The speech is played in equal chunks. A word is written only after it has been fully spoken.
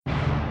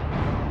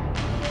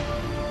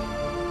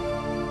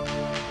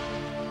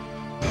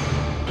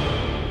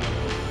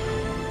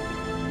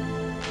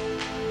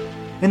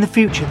In the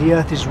future, the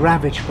Earth is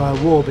ravaged by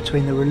a war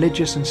between the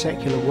religious and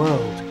secular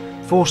world.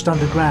 Forced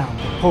underground,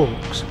 the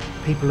Porks,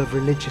 people of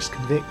religious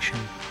conviction,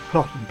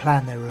 plot and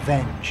plan their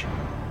revenge.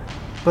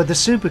 But the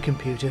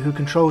supercomputer who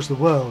controls the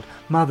world,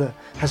 Mother,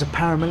 has a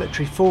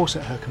paramilitary force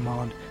at her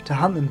command to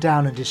hunt them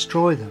down and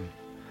destroy them.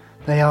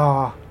 They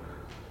are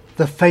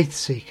the Faith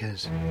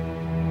Seekers.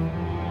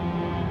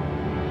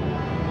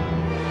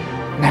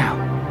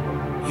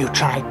 Now, you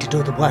tried to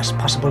do the worst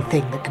possible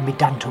thing that can be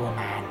done to a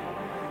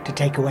man, to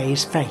take away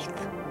his faith.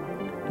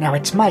 Now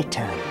it's my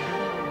turn.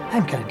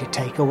 I'm going to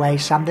take away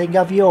something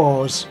of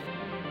yours.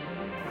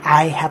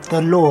 I have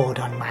the Lord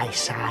on my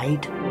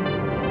side.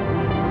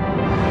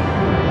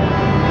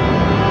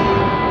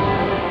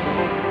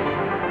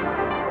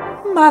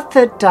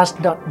 Mother does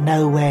not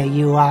know where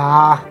you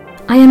are.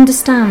 I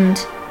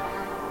understand.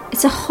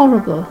 It's a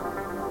horrible,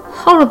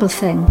 horrible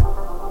thing.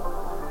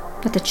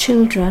 But the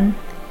children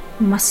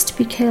must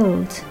be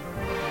killed.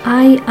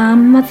 I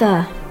am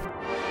Mother.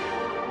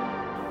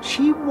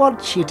 She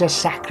wants you to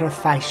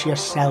sacrifice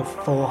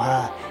yourself for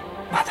her.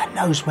 Mother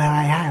knows where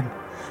I am.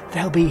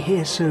 They'll be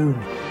here soon.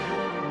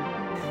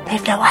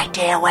 They've no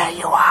idea where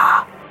you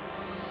are.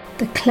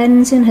 The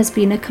cleansing has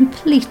been a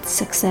complete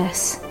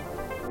success.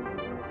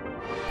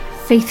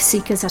 Faith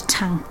Seekers are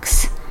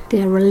tanks.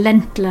 They are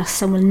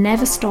relentless and will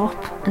never stop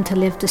until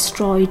they've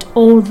destroyed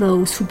all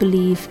those who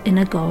believe in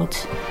a God.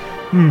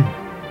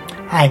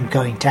 I'm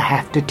going to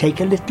have to take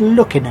a little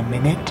look in a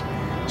minute.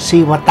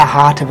 See what the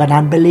heart of an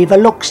unbeliever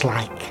looks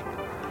like.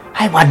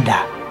 I wonder,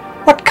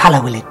 what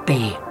colour will it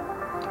be?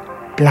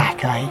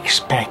 Black, I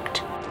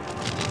expect.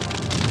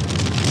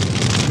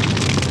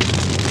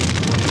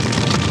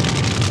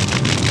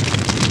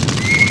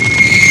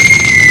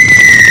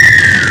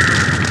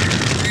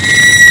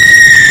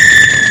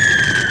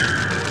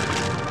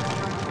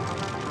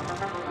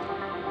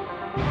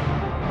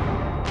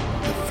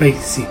 The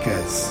Faith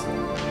Seekers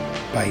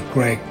by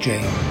Greg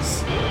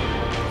James.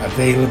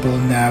 Available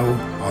now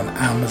on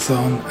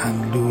Amazon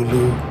and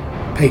Lulu,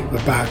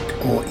 paperback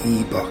or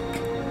ebook.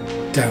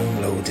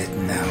 Download it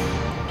now.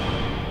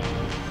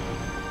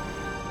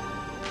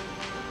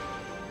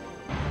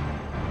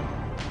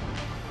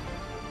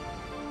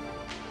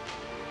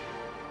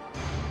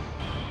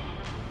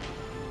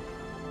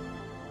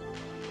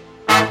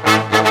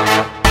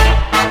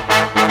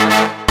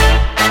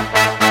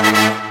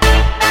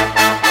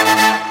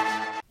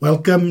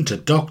 Welcome to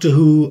Doctor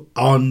Who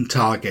on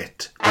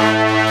Target.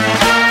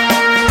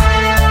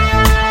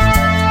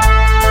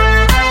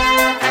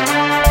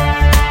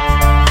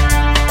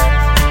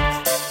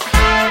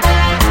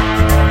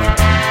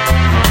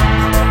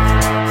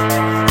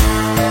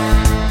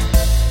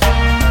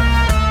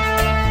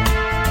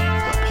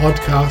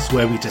 Podcast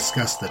where we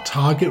discuss the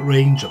Target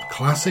range of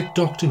classic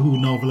Doctor Who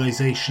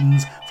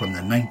novelisations from the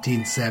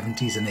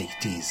 1970s and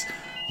 80s.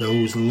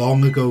 Those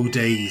long ago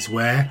days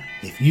where,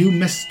 if you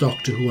missed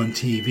Doctor Who on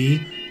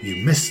TV,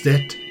 you missed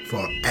it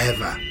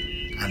forever.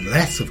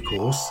 Unless, of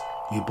course,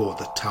 you bought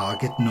the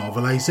Target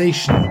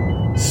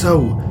novelisation.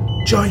 So,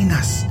 join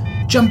us,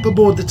 jump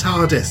aboard the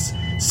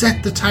TARDIS,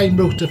 set the time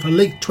rotor for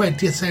late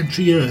 20th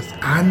century Earth,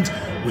 and,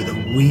 with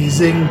a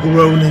wheezing,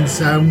 groaning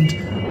sound,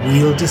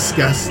 we'll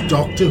discuss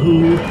Doctor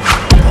Who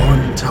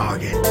on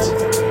Target.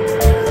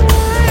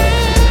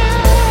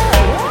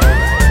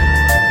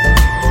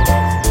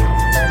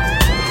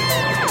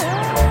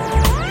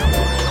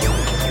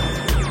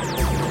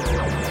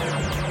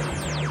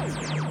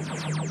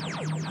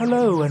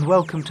 Hello and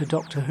welcome to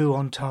Doctor Who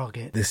on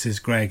Target. This is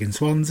Greg in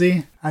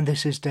Swansea. And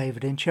this is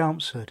David in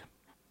Chelmsford.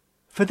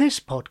 For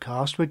this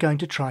podcast we're going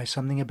to try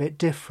something a bit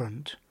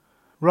different.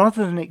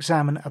 Rather than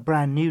examine a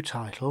brand new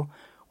title,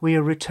 we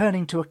are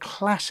returning to a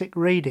classic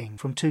reading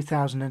from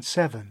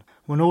 2007,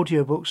 when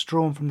audiobooks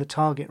drawn from the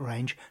Target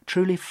range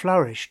truly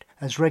flourished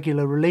as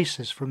regular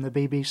releases from the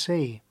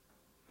BBC.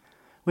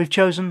 We've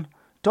chosen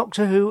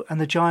Doctor Who and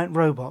the Giant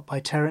Robot by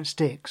Terrance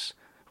Dicks,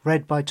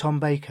 read by Tom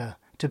Baker,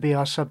 to be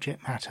our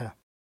subject matter.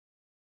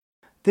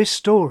 This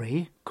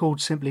story, called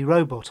simply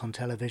Robot on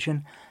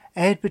television,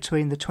 aired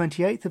between the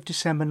 28th of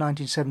December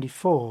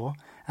 1974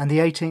 and the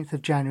 18th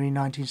of January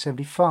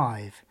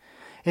 1975.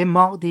 It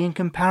marked the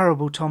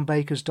incomparable Tom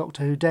Baker's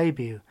Doctor Who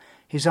debut,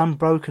 his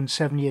unbroken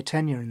 7-year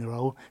tenure in the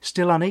role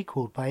still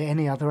unequalled by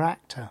any other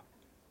actor.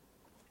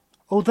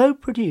 Although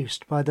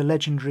produced by the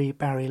legendary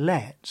Barry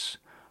Letts,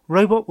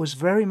 Robot was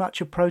very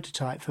much a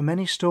prototype for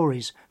many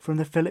stories from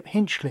the Philip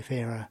Hinchcliffe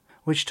era,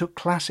 which took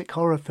classic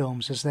horror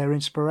films as their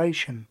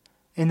inspiration.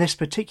 In this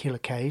particular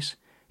case,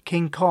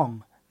 King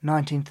Kong,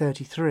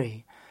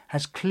 1933,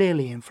 has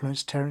clearly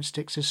influenced Terrance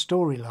Dicks'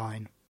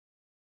 storyline.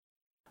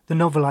 The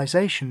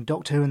novelisation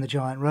Doctor Who and the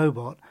Giant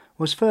Robot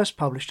was first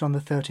published on the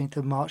 13th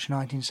of March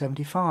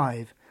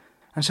 1975,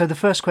 and so the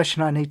first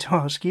question I need to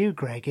ask you,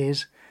 Greg,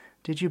 is,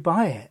 did you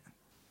buy it?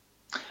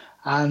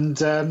 And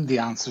the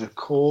answer, of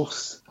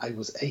course, I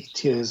was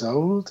 8 years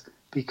old,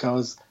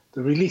 because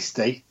the release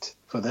date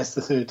for this,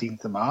 the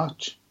 13th of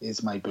March,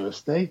 is my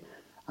birthday.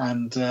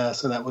 And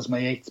so that was my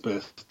 8th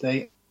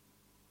birthday.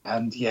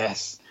 And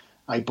yes,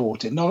 I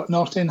bought it.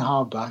 Not in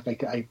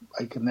hardback.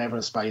 I could never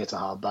aspire to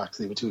hardbacks.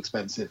 They were too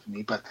expensive for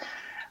me. But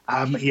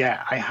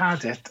yeah, I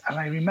had it, and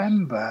I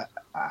remember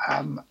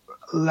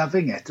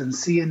loving it and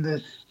seeing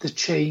the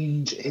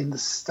change in the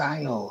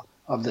style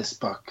of this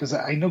book, because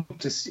I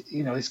noticed,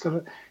 it's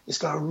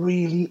got a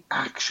really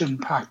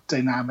action-packed,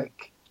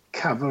 dynamic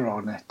cover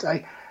on it.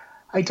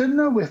 I don't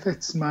know if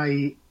it's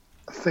my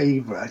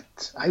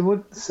favourite. I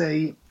would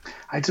say,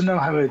 I don't know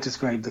how I would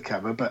describe the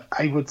cover, but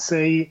I would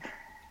say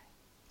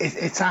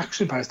it's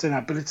action-packed,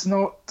 but it's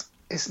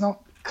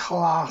not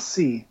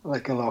classy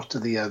like a lot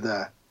of the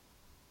other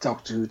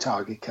Doctor Who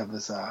Target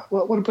covers are.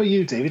 What about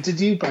you, David?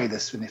 Did you buy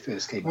this when it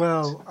first came out?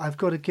 Well, I've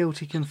got a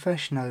guilty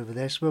confession over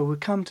this. Well, we'll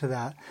come to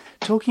that.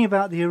 Talking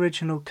about the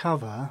original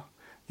cover,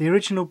 the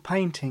original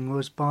painting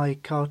was by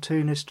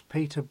cartoonist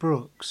Peter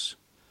Brooks.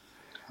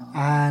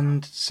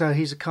 And so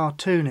he's a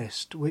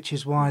cartoonist, which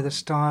is why the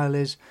style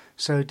is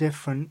so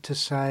different to,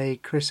 say,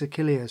 Chris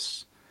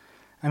Achilles.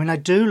 I mean, I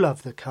do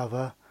love the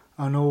cover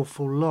an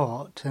awful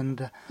lot,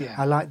 and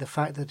I like the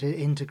fact that it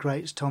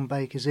integrates Tom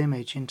Baker's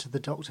image into the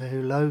Doctor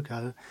Who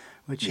logo,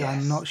 which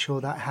I'm not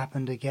sure that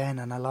happened again.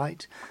 And I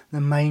liked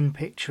the main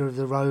picture of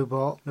the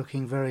robot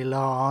looking very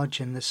large,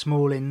 and the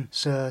small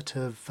insert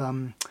of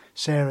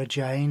Sarah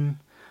Jane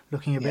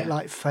looking a bit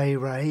like Fay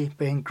Ray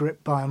being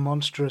gripped by a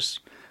monstrous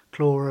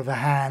claw of a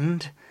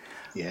hand.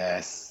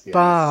 Yes.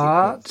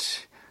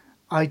 But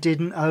I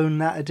didn't own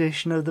that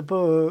edition of the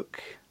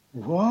book.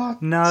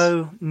 What?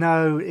 No,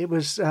 it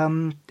was,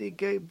 I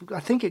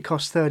think it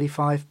cost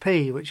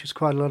 35p, which is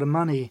quite a lot of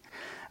money.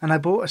 And I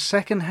bought a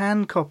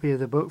second-hand copy of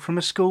the book from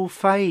a school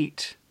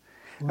fete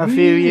a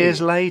few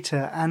years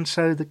later. And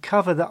so the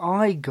cover that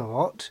I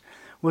got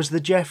was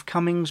the Jeff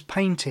Cummings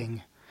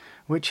painting,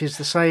 which is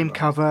the same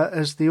cover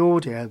as the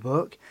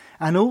audiobook,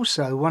 and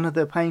also one of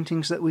the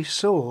paintings that we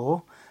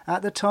saw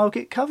at the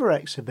Target cover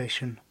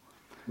exhibition.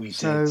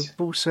 So,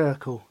 full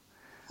circle.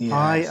 Yes,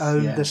 I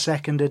owned the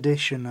second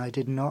edition. I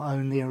did not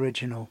own the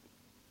original.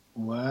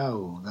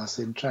 Wow, that's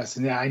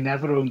interesting. Yeah, I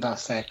never owned that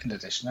second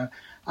edition.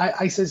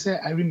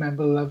 I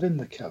remember loving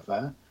the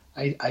cover.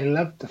 I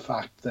loved the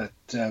fact that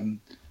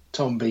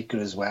Tom Baker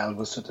as well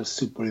was sort of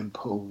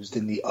superimposed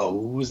in the O,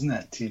 wasn't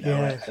it?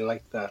 Yes. I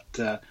like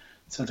that,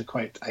 sort of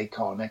quite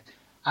iconic.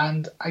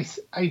 And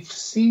I've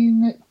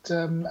seen it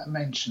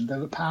mentioned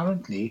that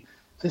apparently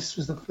this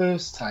was the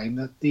first time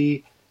that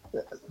the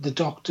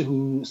Doctor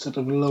Who sort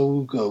of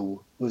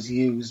logo was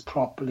used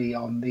properly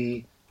on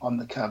the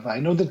cover. I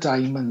know the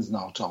diamond's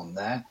not on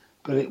there,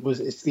 but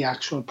it's the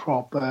actual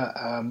proper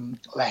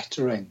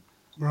lettering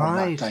on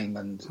that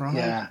diamond.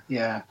 Right.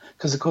 Yeah.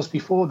 Because of course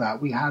before that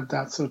we had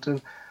that sort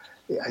of,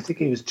 I think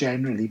it was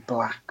generally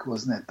black,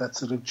 wasn't it? That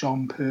sort of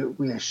John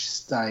Pertwee-ish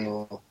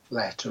style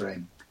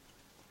lettering.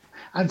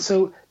 And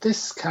so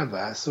this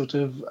cover sort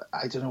of,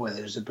 I don't know whether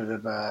there's a bit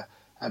of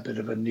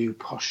a new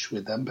push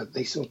with them, but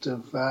they sort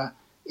of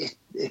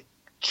it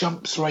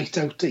jumps right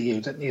out at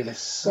you, doesn't you? They're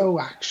so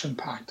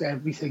action-packed.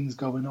 Everything's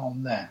going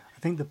on there. I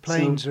think the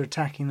planes are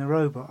attacking the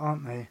robot,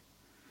 aren't they?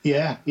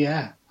 Yeah.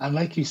 And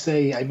like you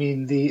say, I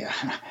mean,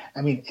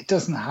 it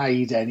doesn't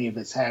hide any of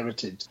its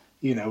heritage.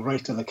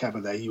 Right on the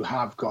cover there, you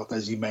have got,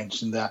 as you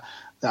mentioned,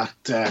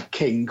 that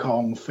King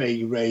Kong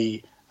Fay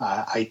Ray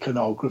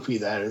iconography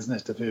there, isn't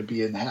it, of her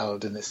being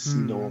held in this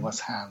enormous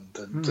hand.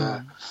 And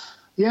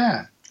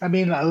I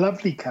mean, a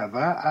lovely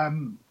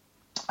cover.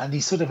 And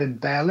he sort of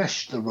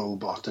embellished the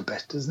robot a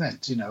bit, isn't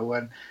it?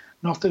 And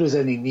not that there was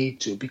any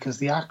need to, because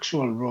the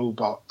actual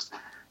robot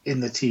in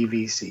the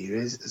TV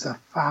series is a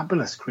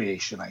fabulous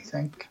creation, I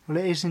think. Well,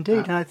 it is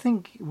indeed. And I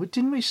think,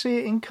 didn't we see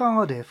it in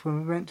Cardiff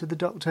when we went to the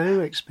Doctor Who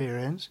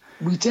experience?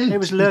 We did. It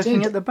was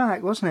lurking at the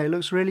back, wasn't it? It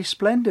looks really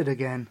splendid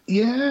again.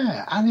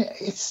 Yeah, and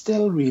it's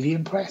still really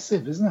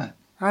impressive, isn't it?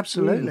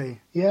 Absolutely.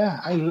 Really. Yeah,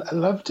 I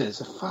loved it.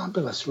 It's a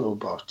fabulous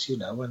robot,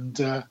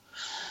 and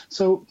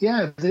so,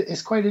 yeah,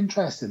 it's quite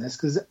interesting, this,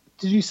 because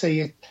did you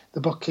say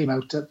the book came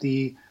out at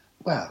the,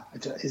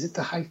 is it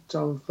the height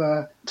of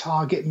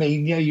Target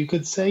mania, you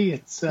could say?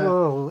 It's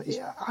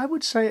I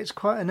would say it's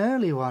quite an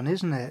early one,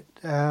 isn't it?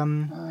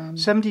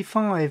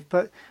 75,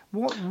 but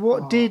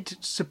what did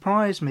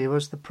surprise me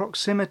was the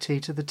proximity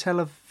to the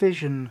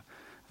television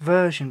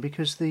version,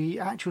 because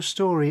the actual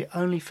story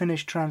only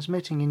finished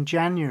transmitting in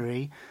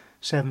January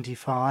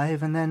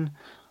 75, and then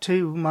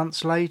 2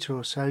 months later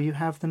or so you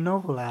have the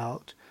novel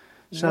out.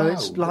 So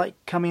it's like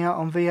coming out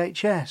on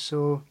VHS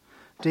or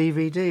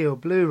DVD or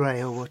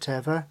Blu-ray or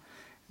whatever.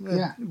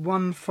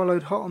 One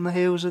followed hot on the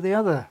heels of the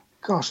other.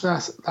 Gosh,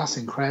 that's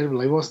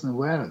incredible. I wasn't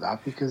aware of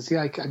that because,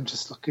 I'm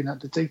just looking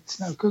at the dates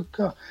now. Good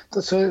God.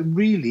 So it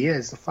really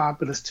is a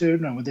fabulous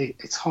turnaround.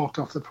 It's hot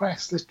off the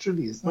press,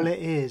 literally, isn't it? Well, it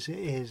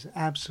is,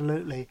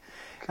 absolutely.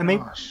 Gosh. I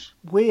mean,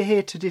 we're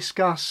here to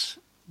discuss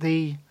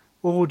the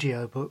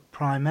audiobook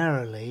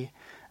primarily,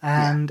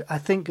 and I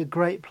think a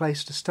great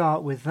place to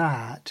start with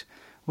that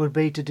would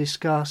be to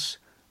discuss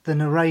the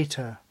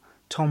narrator,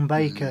 Tom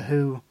Baker,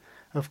 who,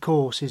 of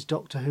course, is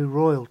Doctor Who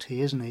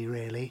royalty, isn't he,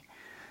 really?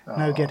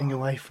 No getting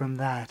away from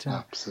that. And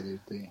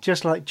absolutely.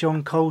 Just like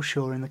John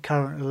Coleshaw in the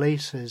current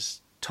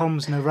releases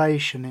Tom's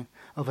narration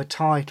of a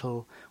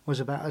title was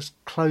about as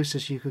close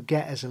as you could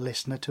get as a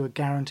listener to a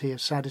guarantee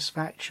of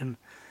satisfaction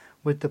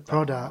with the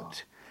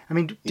product. I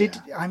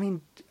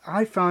mean,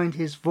 I find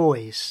his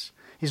voice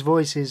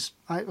is,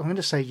 I'm going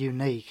to say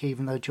unique,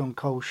 even though John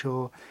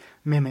Coleshaw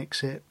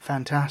mimics it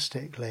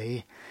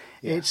fantastically.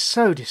 Yeah. It's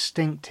so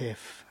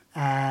distinctive,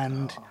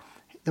 and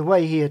the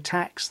way he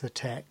attacks the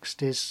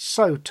text is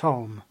so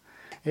Tom.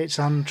 It's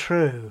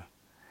untrue.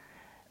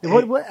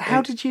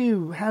 How did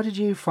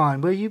you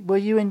find? Were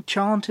you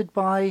enchanted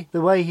by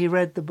the way he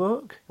read the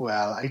book?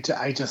 Well,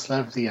 I just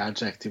love the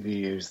adjective you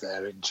used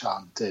there,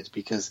 enchanted,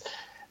 because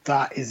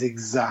that is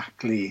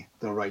exactly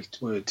the right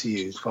word to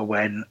use for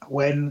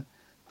when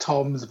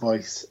Tom's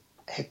voice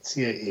hits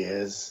your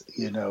ears.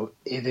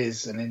 It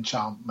is an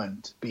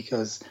enchantment,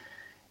 because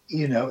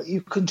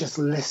you can just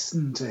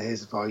listen to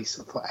his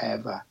voice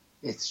forever.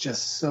 It's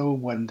just so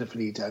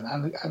wonderfully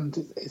done,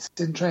 and it's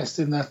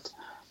interesting that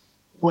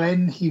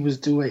when he was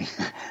doing,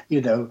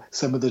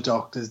 some of the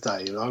Doctor's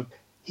dialogue,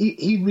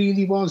 he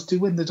really was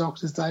doing the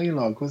Doctor's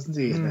dialogue, wasn't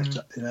he?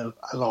 A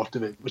lot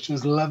of it, which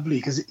was lovely,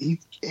 because he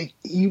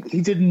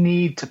didn't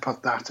need to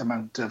put that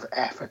amount of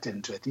effort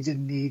into it. He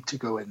didn't need to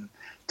go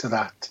into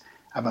that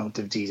amount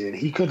of detail.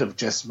 He could have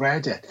just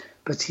read it,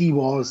 but he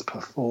was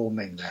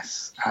performing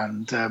this,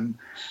 and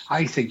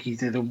I think he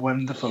did a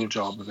wonderful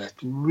job of it.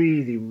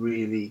 Really,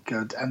 really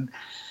good. And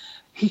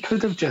he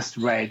could have just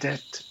read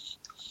it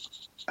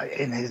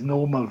in his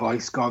normal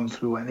voice, gone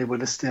through, and it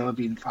would have still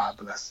been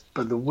fabulous.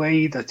 But the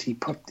way that he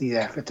put the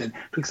effort in,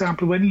 for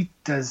example, when he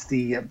does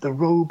the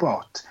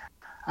robot,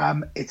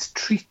 it's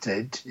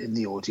treated in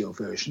the audio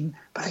version,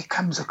 but it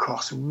comes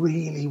across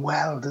really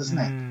well, doesn't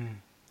it?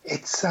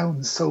 It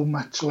sounds so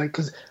much like,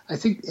 because I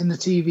think in the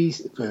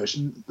TV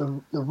version,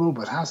 the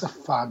robot has a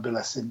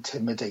fabulous,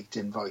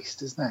 intimidating voice,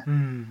 doesn't it?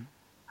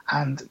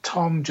 And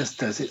Tom just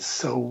does it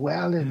so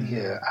well in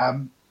here.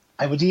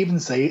 I would even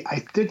say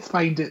I did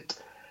find it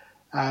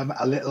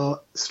a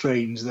little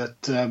strange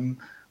that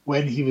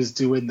when he was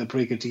doing the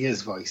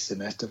Brigadier's voice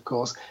in it, of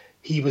course,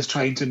 he was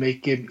trying to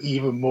make him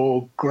even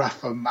more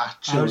gruff and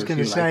macho. I was going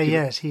to say,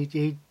 yes,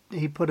 he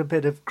put a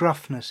bit of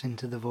gruffness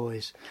into the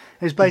voice.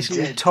 It was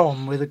basically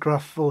Tom with a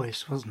gruff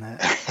voice, wasn't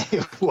it?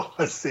 It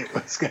was.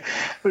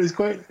 But it's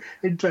quite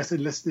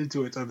interesting listening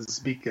to it on the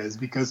speakers,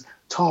 because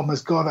Tom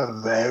has got a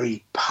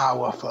very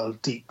powerful,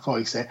 deep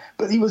voice there,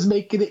 but he was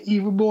making it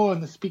even more,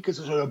 and the speakers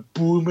were sort of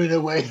booming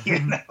away.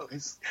 It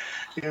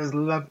was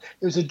lovely.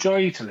 It was a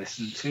joy to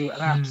listen to,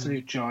 an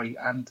absolute joy,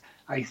 and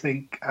I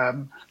think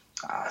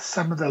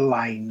some of the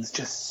lines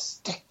just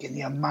stick in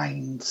your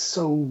mind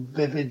so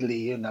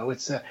vividly.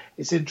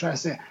 It's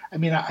interesting. I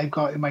mean, I've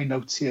got in my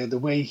notes here the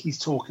way he's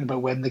talking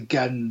about when the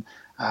gun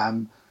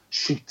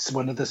shoots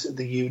one of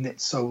the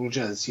unit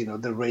soldiers.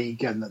 The ray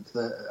gun,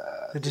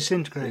 the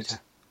disintegrator.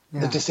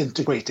 The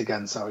disintegrator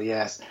gun. Sorry,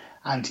 yes.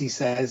 And he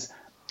says,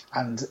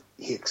 and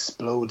he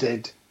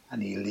exploded,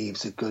 and he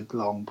leaves a good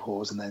long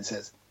pause, and then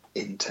says,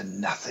 "into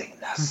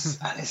nothingness."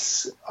 And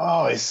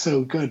it's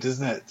so good,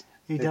 isn't it?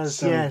 He does,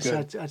 so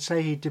yes. I'd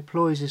say he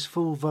deploys his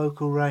full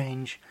vocal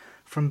range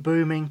from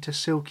booming to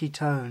silky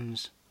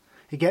tones.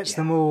 He gets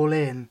them all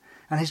in,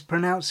 and his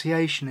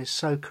pronunciation is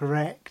so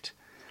correct.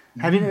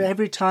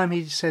 Every time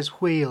he says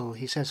wheel,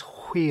 he says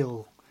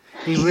wheel.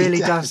 He really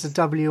does the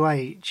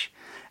WH.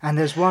 And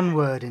there's one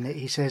word in it,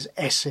 he says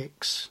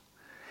Essex.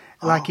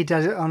 Like he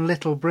does it on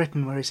Little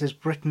Britain, where he says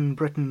Britain,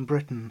 Britain,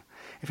 Britain.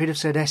 If he'd have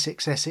said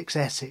Essex, Essex,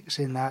 Essex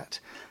in that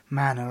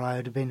manner, I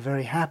would have been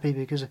very happy,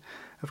 because,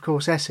 of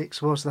course,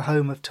 Essex was the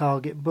home of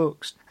Target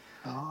Books.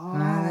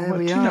 There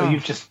we are.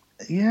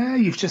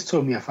 You've just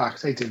told me a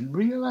fact I didn't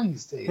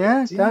realise, David.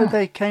 Yeah, no,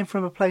 they came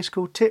from a place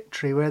called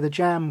Tiptree, where the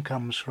jam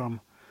comes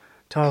from.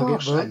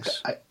 Target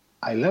Books.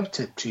 I love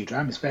Tiptree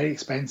jam. It's very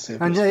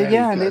expensive. And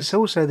and it's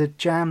also the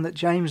jam that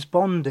James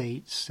Bond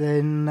eats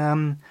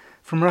in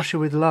From Russia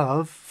with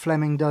Love.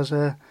 Fleming does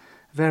a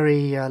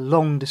very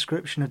long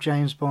description of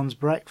James Bond's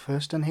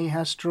breakfast, and he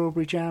has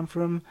strawberry jam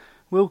from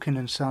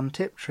Wilkin & Son,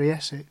 Tiptree,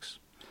 Essex.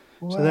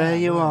 Wow, so there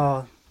you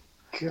are.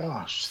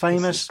 Gosh,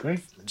 famous,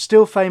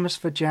 still famous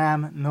for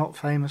jam, not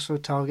famous for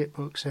Target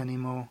Books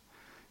anymore.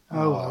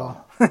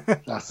 Well.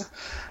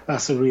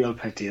 That's a real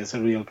pity. It's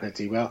a real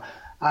pity. Well,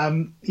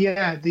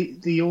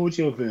 the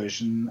audio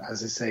version,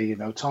 as I say,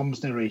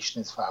 Tom's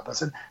narration is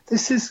fabulous, and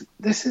this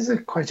is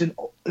quite an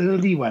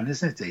early one,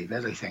 isn't it,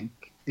 David? I think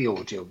the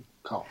audio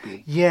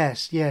copy.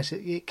 Yes,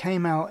 it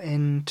came out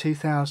in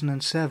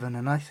 2007,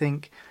 and I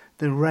think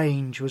the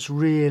range was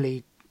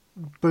really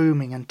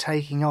booming and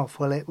taking off.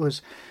 Well, it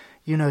was,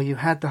 you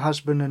had the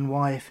husband and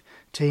wife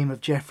team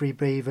of Geoffrey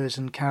Beavers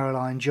and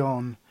Caroline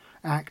John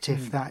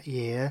active that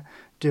year,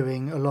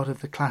 doing a lot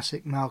of the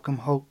classic Malcolm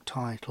Hulke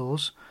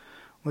titles,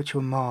 which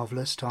were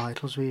marvellous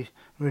titles. We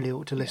really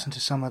ought to listen to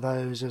some of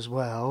those as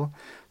well.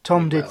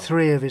 Tom did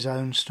 3 of his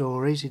own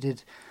stories. He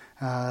did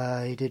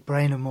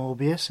Brain of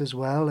Morbius as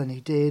well, and he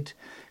did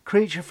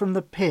Creature from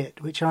the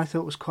Pit, which I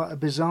thought was quite a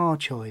bizarre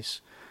choice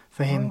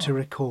for him to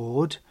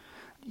record.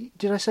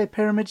 Did I say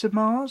Pyramids of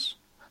Mars?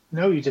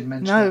 No, you didn't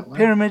mention that one.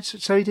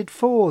 Pyramids, so he did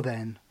 4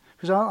 then.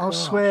 Because I'll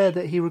swear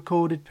that he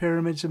recorded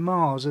Pyramids of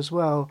Mars as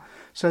well.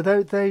 So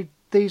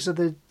these are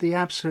the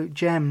absolute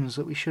gems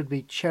that we should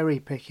be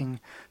cherry-picking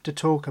to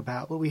talk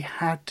about. But we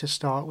had to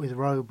start with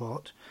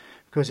Robot,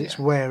 because it's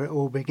where it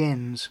all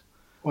begins.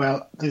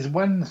 Well, there's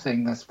one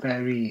thing that's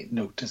very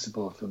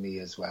noticeable for me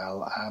as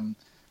well.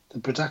 The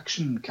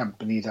production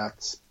company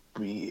that's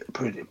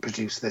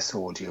produced this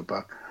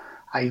audiobook,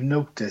 I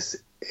noticed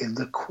in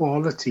the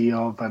quality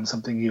of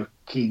something you're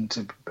keen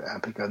to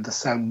pick on, the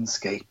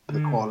soundscape,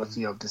 the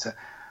quality of this.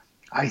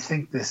 I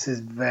think this is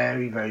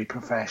very, very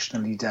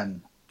professionally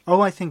done. Oh,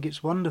 I think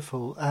it's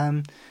wonderful.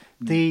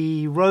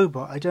 The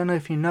robot, I don't know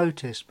if you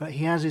noticed, but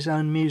he has his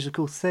own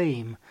musical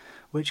theme,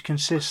 which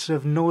consists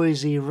of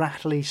noisy,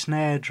 rattly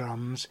snare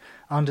drums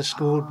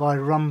underscored by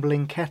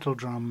rumbling kettle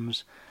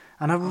drums.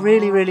 And I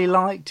really, really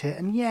liked it.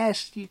 And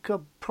yes, you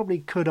probably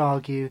could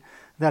argue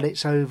that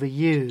it's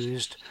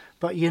overused,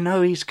 but you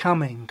know he's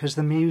coming because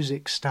the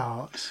music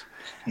starts.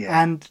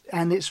 Yeah.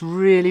 And it's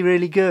really,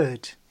 really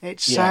good. It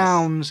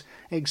sounds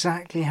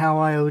exactly how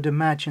I would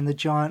imagine the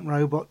giant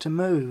robot to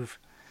move.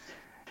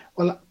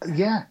 Well,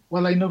 yeah.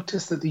 Well, I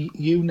noticed that the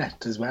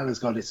unit as well has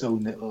got its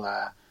own little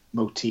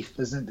motif,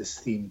 isn't it? This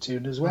theme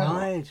tune as well.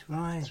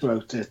 Right.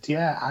 Throughout it,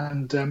 yeah.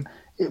 And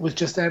it was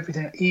just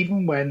everything.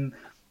 Even when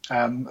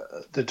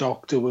the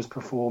Doctor was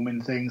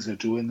performing things or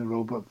doing the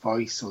robot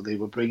voice, or they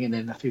were bringing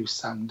in a few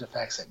sound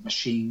effects like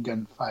machine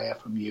gun fire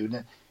from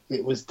unit,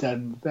 it was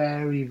done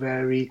very,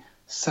 very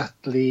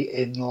subtly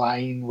in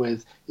line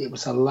with, it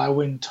was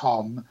allowing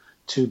Tom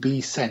to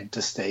be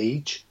centre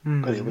stage,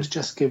 but it was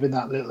just giving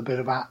that little bit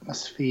of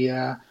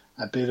atmosphere,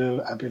 a bit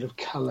of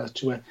colour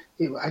to it.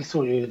 I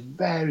thought it was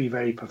very,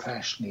 very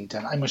professionally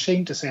done. I'm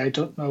ashamed to say I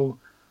don't know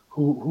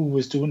who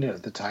was doing it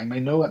at the time. I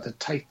know at the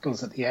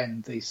titles at the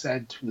end they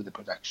said who the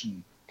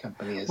production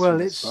company is. Well,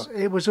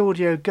 it was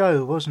Audio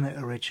Go, wasn't it,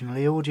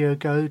 originally? Audio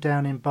Go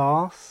down in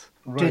Bath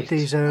did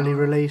these early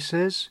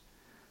releases.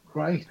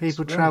 Right.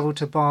 People travelled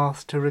to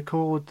Bath to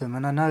record them,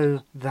 and I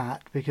know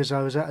that because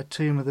I was at a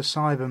Tomb of the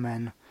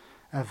Cybermen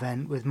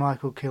event with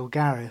Michael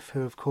Kilgarriff,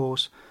 who of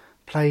course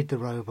played the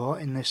robot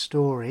in this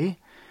story.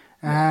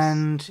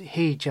 And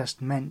he just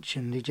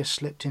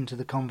slipped into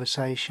the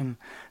conversation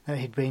that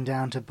he'd been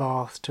down to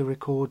Bath to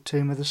record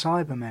Tomb of the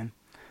Cybermen.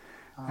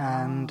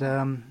 And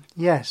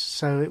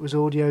so it was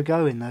Audio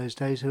Go in those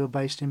days, who were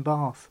based in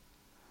Bath.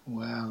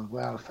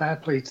 Well, fair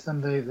play to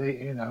them.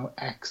 They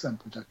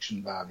excellent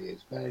production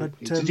values.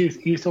 Did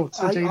you thought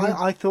so, David?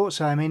 I thought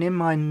so. I mean, in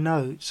my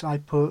notes, I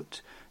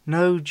put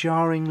no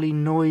jarringly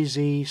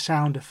noisy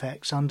sound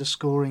effects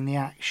underscoring the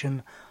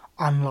action,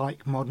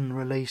 unlike modern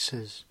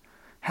releases.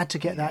 Had to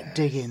get that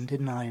dig in,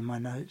 didn't I, in my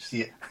notes?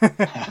 Yeah.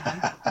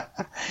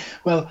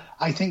 Well,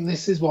 I think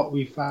this is what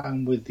we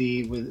found with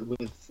the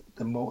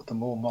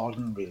more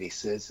modern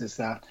releases, is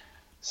that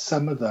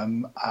some of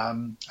them, I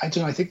don't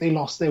know, I think they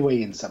lost their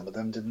way in some of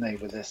them, didn't they,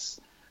 with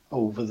this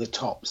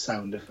over-the-top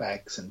sound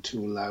effects and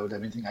too loud.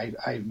 Everything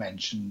I've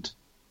mentioned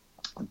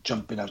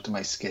jumping out of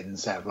my skin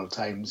several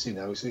times, so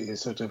you're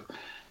sort of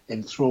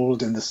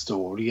enthralled in the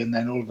story, and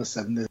then all of a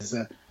sudden there's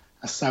a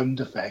sound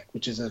effect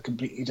which is a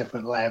completely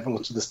different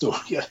level to the story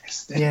you're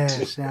listening to.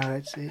 Yes,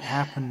 it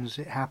happens.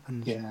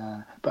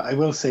 Yeah, but I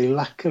will say,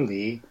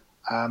 luckily,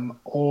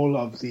 all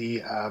of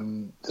the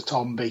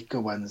Tom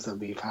Baker ones that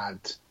we've had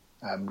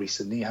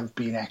recently have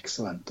been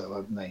excellent, though,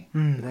 haven't they?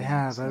 They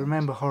have. Excellent. I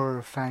remember Horror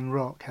of Fang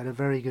Rock had a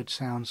very good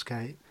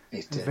soundscape.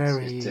 It did.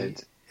 Very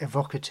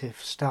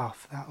evocative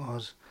stuff, that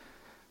was.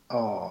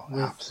 Oh,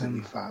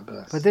 absolutely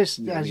fabulous. But this,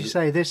 as you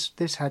say,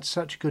 this had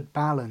such good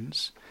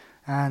balance,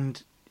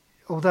 and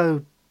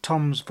although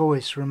Tom's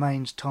voice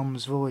remains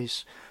Tom's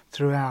voice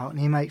throughout, and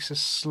he makes a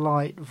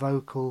slight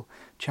vocal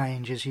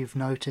change, as you've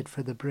noted,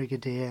 for the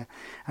Brigadier,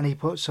 and he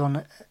puts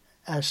on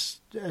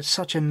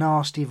such a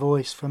nasty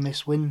voice for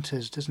Miss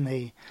Winters, doesn't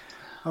he?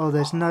 Oh,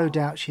 there's no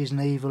doubt she's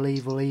an evil,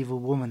 evil, evil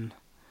woman.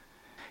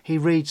 He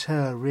reads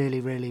her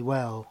really, really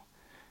well.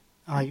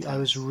 I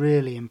was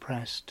really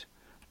impressed.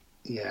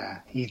 Yeah,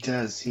 he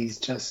does. He's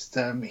just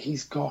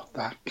he's got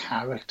that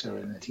character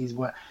in it.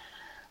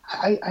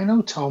 I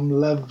know Tom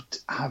loved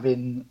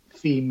having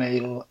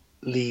female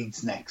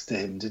leads next to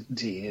him, didn't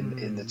he,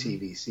 in the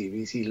TV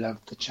series? He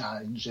loved the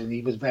challenge, and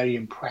he was very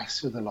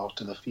impressed with a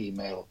lot of the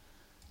female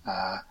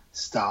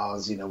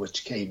stars,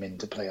 which came in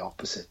to play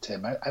opposite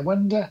him. I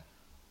wonder,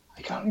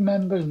 I can't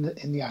remember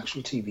in the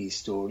actual TV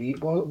story,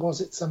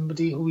 was it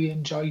somebody who he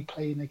enjoyed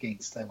playing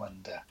against, I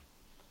wonder?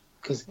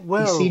 Because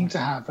he seemed to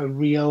have a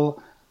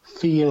real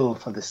feel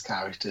for this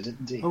character,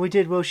 didn't he? Well, we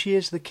did. Well, she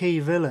is the key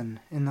villain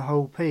in the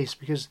whole piece,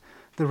 because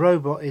the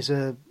robot is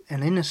an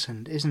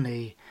innocent, isn't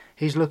he?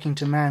 He's looking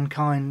to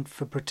mankind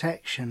for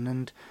protection,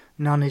 and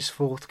none is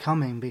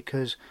forthcoming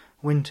because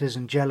Winters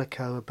and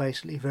Jellicoe are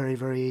basically very,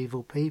 very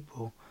evil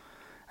people.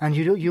 And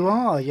you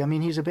are. I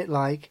mean, he's a bit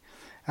like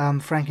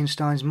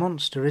Frankenstein's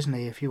monster, isn't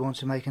he? If you want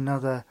to make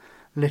another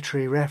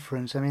literary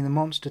reference, I mean, the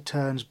monster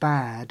turns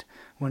bad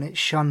when it's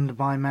shunned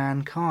by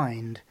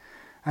mankind,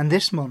 and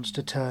this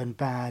monster turned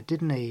bad,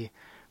 didn't he?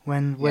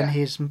 When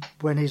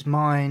his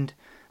mind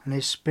and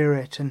his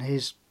spirit and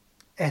his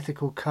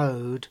ethical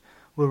code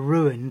were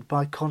ruined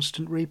by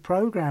constant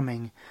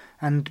reprogramming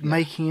and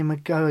making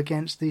him go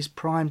against these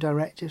prime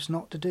directives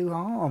not to do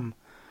harm.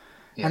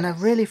 Yes. And I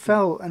really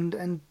felt,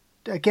 and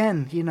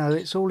again, you know,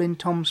 it's all in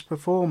Tom's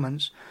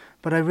performance,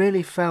 but I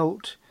really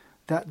felt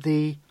that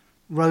the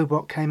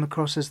robot came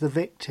across as the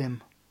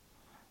victim.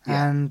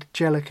 Yeah. And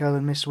Jellicoe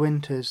and Miss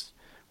Winters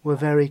were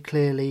very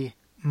clearly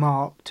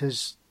marked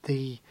as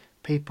the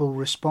people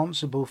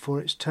responsible for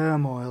its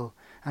turmoil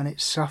and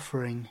its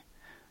suffering.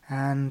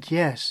 And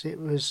yes, it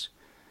was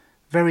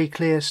very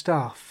clear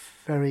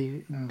stuff,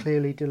 very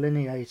clearly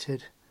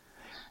delineated.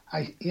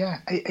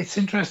 It's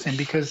interesting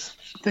because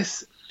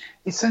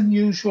it's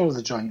unusual,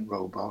 the giant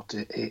robot,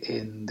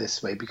 in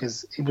this way,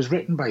 because it was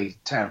written by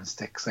Terrance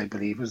Dicks, I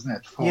believe, wasn't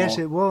it? Yes,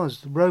 it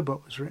was. The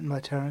robot was written by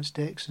Terrance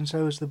Dicks, and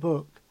so was the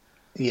book.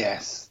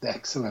 Yes,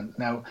 excellent.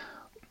 Now,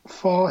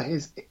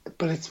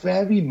 but it's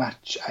very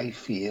much, I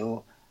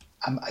feel,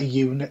 a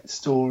unit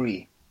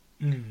story.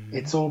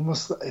 It's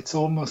almost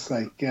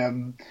like,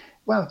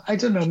 well, I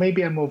don't know,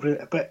 maybe I'm over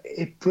it, but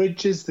it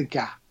bridges the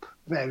gap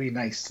very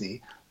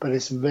nicely, but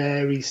it's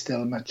very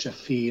still much a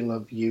feel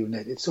of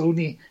unit. It's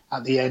only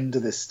at the end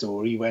of the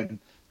story when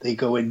they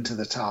go into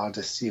the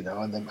TARDIS, you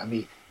know, and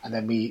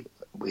then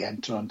we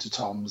enter onto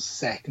Tom's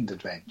second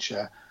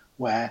adventure,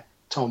 where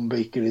Tom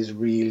Baker is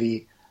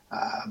really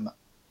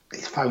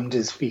he's found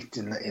his feet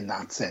in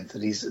that sense,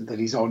 that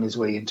he's on his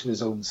way into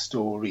his own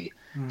story.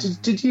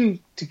 Did you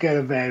get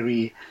a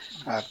very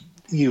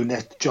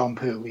unit Jon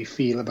Pertwee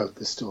feel about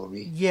the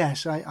story?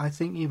 Yes, I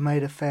think you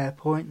made a fair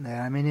point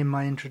there. I mean, in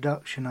my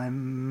introduction I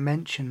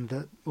mentioned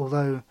that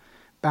although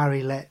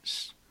Barry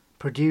Letts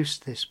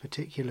produced this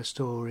particular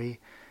story,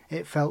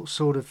 it felt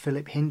sort of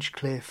Philip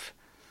Hinchcliffe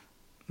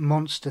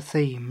monster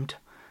themed.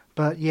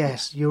 But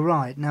yes, you're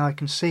right, now I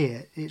can see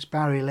it. It's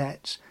Barry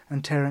Letts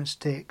and Terrance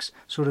Dicks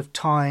sort of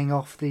tying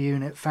off the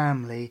unit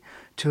family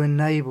to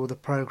enable the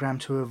programme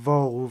to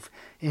evolve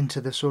into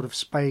the sort of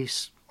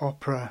space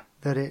opera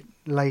that it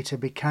later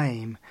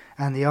became.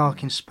 And The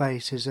Ark in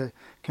Space is a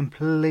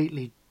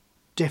completely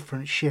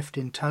different shift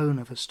in tone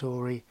of a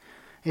story,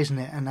 isn't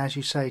it? And as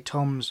you say,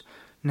 Tom's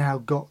now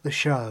got the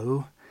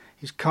show.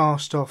 He's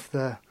cast off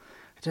the...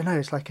 I don't know,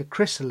 it's like a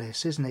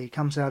chrysalis, isn't it? He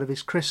comes out of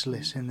his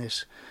chrysalis in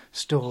this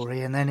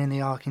story, and then in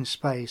The Ark in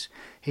Space,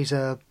 he's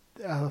a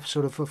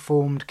sort of a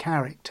formed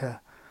character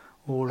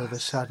all of a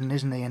sudden,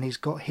 isn't he? And he's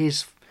got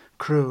his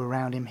crew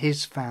around him,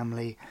 his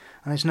family,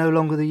 and it's no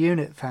longer the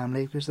unit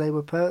family because they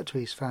were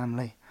Pertwee's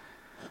family.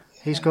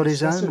 He's got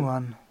his own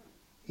one.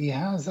 He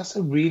has. That's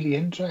a really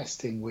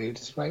interesting way of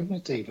describing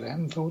it, David. I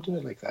hadn't thought of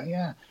it like that.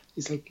 Yeah,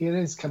 it's like it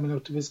is coming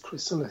out of his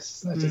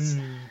chrysalis, isn't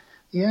it?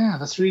 Yeah,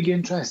 that's really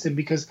interesting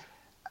because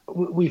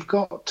we've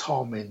got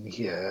Tom in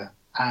here,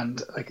 and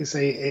like I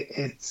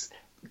say,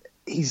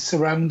 he's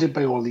surrounded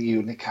by all the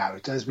unit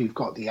characters. We've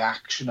got the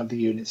action of the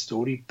unit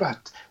story,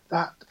 but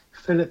that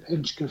Philip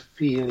Hinchcliffe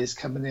feel is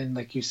coming in,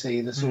 like you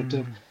say, the sort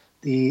of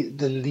the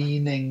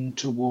leaning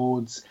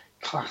towards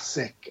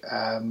classic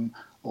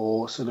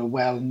or sort of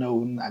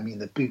well-known. I mean,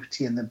 the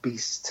Beauty and the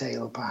Beast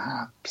tale,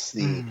 perhaps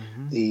the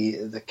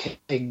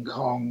King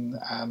Kong,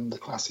 the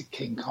classic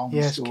King Kong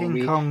story. Yes,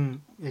 King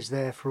Kong is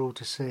there for all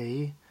to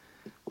see.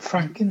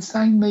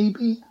 Frankenstein,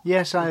 maybe?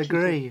 Yes, I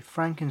agree.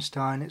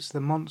 Frankenstein, it's the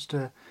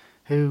monster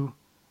who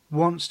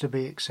wants to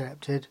be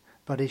accepted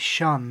but is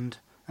shunned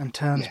and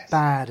turns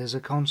bad as a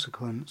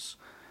consequence.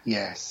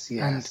 Yes.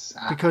 And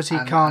because he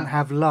can't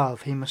have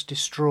love, he must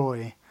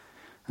destroy.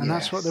 And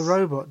that's what the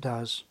robot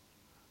does.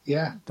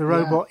 Yeah. The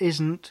robot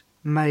isn't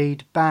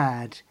made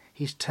bad,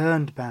 he's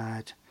turned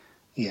bad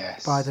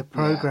by the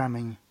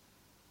programming.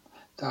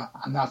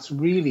 And that's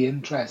really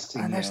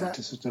interesting. And there's that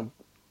to sort of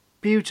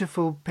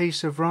beautiful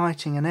piece of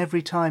writing, and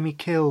every time he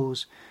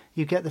kills,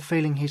 you get the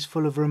feeling he's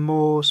full of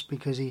remorse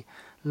because he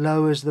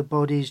lowers the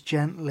bodies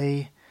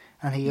gently,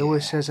 and he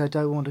always says, I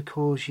don't want to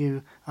cause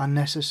you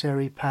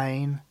unnecessary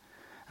pain.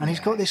 And he's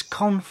got this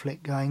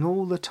conflict going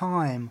all the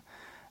time,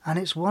 and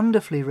it's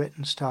wonderfully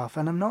written stuff,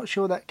 and I'm not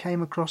sure that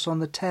came across on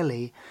the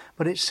telly,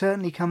 but it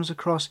certainly comes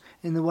across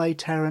in the way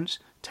Terrance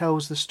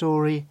tells the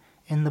story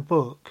in the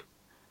book.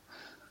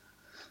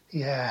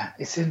 Yeah,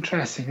 it's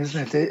interesting,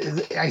 isn't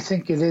it? I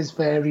think it is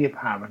very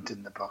apparent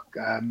in the book.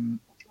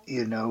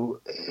 You know,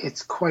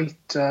 it's quite,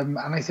 and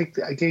I think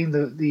again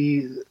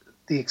the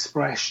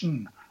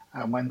expression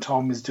when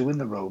Tom is doing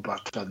the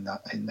robot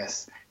in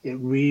this, it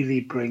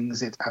really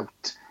brings it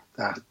out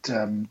that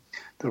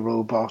the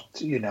robot,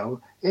 you know,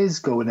 is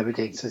going up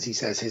against, as he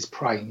says, his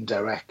prime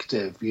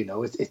directive. You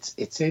know,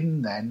 it's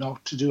in there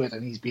not to do it,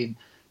 and he's been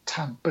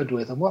tampered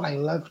with. And what I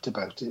loved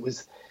about it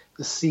was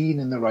the scene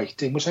in the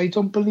writing, which I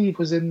don't believe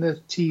was in the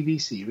TV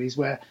series,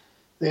 where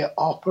they're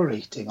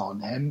operating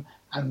on him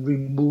and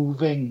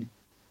removing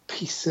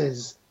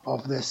pieces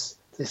of this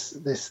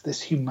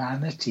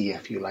humanity,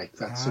 if you like,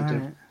 that sort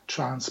of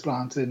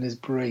transplanted in his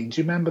brain. Do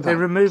you remember that? They're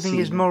removing scene?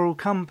 His moral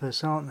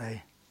compass, aren't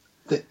they?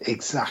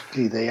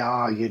 Exactly, they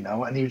are, you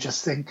know, and you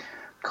just think,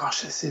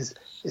 gosh, this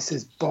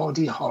is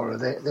body horror.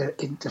 They're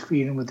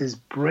interfering with his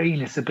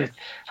brain. It's a bit,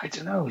 I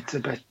don't know, it's a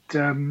bit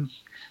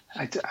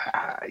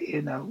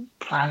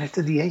Planet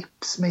of the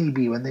Apes,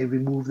 maybe, when they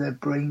remove their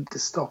brain to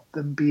stop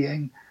them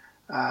being,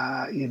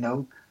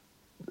 the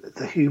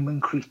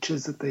human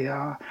creatures that they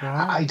are.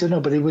 Right. I don't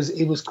know, but it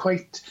was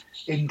quite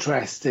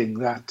interesting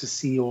that to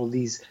see all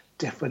these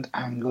different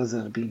angles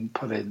that have been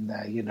put in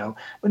there.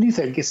 When you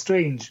think it's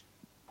strange,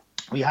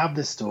 we have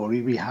this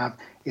story.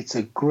 It's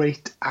a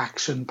great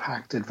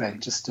action-packed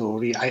adventure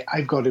story.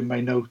 I've got in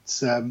my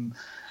notes. I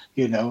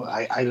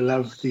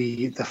love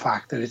the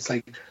fact that it's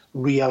like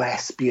real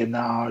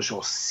espionage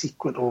or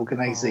secret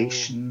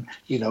organization,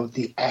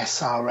 the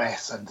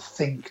SRS and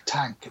think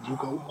tank. And you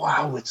go,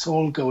 wow, it's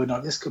all going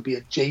on. This could be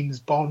a James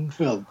Bond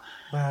film.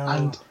 Wow.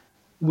 And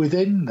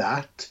within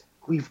that,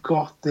 we've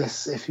got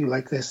this, if you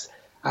like, this,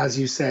 as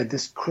you said,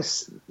 this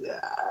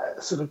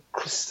sort of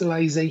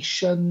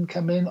crystallization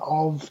coming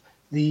of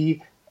the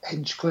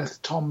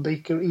Hinchcliffe, Tom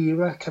Baker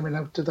era coming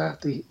out of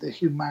that, the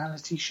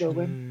humanity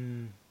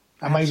showing.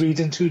 Am I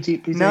reading too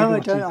deeply? No,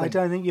 David? I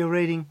don't think you're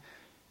reading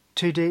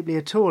too deeply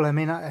at all. I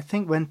mean, I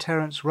think when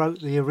Terence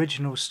wrote the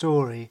original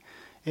story,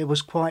 it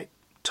was quite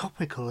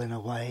topical in a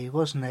way,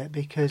 wasn't it?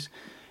 Because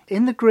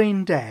in The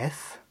Green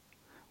Death,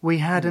 we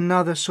had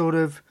another sort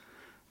of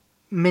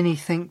mini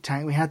think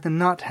tank. We had the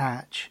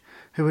Nuthatch,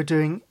 who were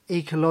doing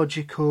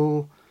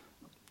ecological,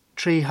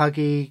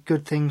 tree-huggy,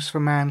 good things for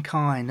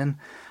mankind. And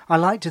I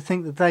like to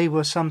think that they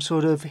were some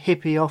sort of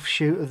hippie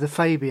offshoot of the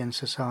Fabian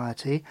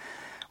Society,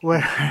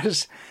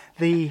 whereas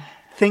the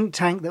think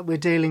tank that we're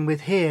dealing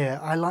with here,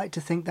 I like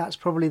to think that's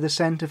probably the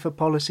Centre for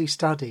Policy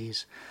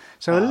Studies.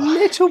 So a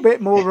little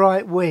bit more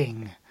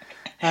right-wing.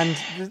 And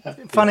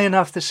funny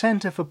enough, the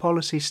Centre for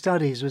Policy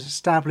Studies was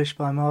established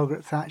by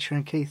Margaret Thatcher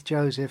and Keith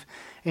Joseph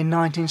in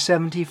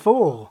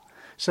 1974.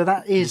 So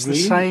that is the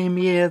same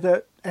year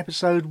that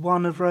episode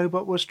 1 of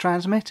Robot was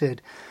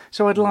transmitted.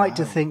 So I'd like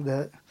to think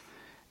that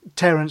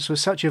Terence was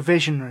such a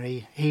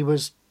visionary. He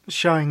was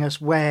showing us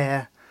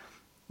where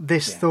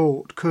this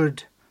thought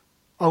could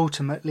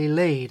ultimately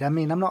lead. I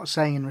mean, I'm not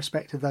saying in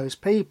respect of those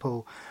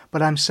people,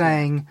 but I'm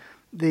saying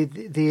the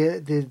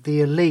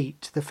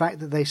elite, the fact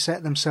that they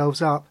set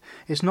themselves up,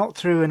 it's not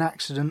through an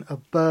accident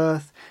of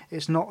birth,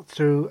 it's not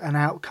through an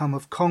outcome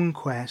of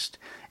conquest,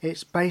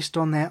 it's based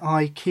on their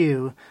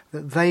IQ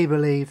that they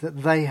believe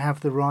that they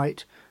have the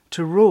right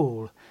to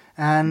rule.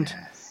 And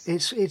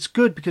it's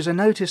good because I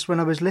noticed when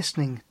I was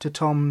listening to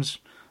Tom's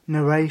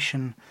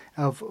narration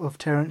of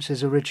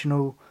Terence's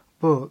original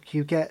book,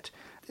 you get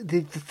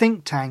the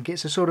think tank.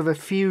 It's a sort of a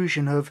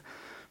fusion of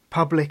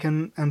public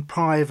and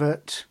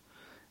private,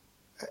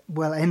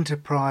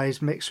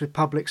 enterprise mixed with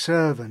public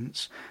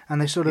servants,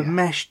 and they sort of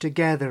mesh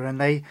together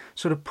and they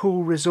sort of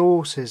pool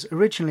resources,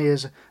 originally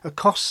as a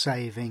cost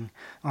saving,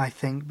 I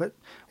think, but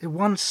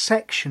one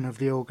section of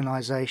the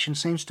organisation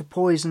seems to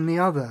poison the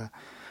other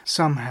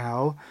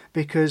somehow,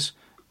 because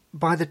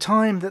by the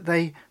time that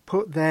they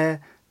put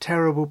their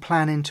terrible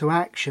plan into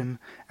action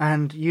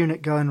and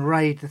UNIT go and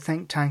raid the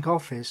think tank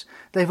office,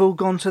 they've all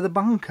gone to the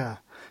bunker.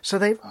 So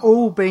they've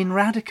all been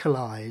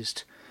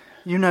radicalised.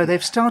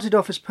 They've started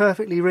off as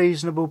perfectly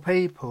reasonable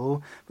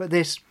people, but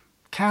this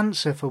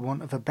cancer, for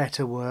want of a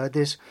better word,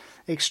 this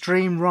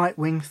extreme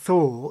right-wing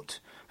thought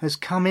has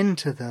come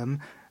into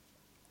them,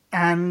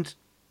 and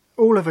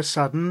all of a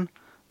sudden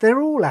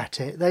they're all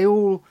at it. They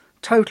all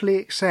totally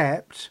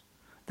accept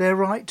their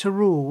right to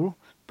rule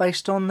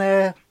based on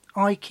their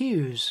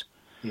IQs.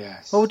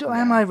 Yes. Or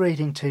am I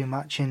reading too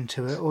much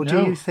into it, or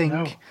do you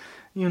think,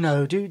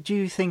 do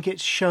you think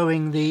it's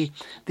showing the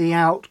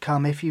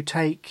outcome if you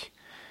take,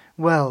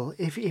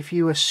 if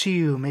you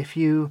assume, if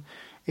you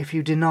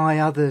deny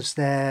others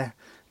their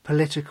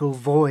political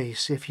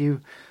voice, if you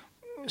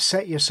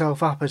set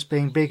yourself up as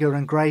being bigger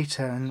and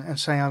greater and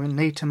say, I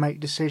need to make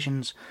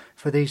decisions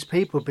for these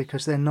people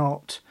because they're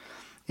not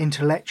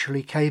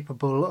intellectually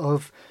capable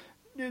of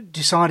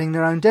deciding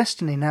their own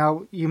destiny.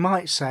 Now, you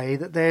might say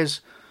that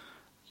there's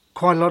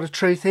quite a lot of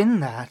truth in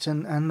that,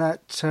 and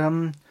that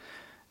some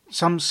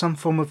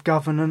form of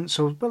governance,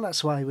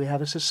 that's why we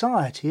have a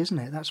society, isn't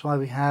it? That's why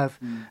we have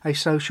a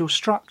social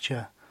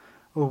structure,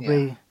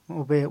 albeit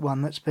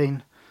one that's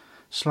been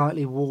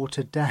slightly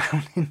watered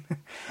down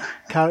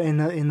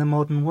in the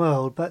modern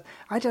world. But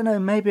I don't know,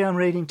 maybe I'm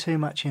reading too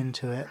much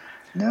into it.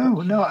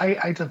 No,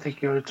 I don't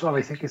think you're at all.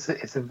 I think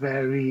it's a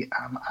very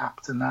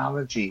apt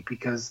analogy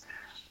because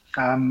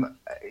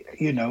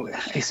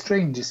it's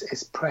strange,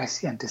 it's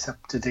prescient, it's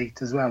up to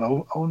date as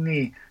well.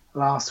 Only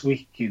last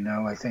week,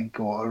 I think,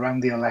 or around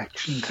the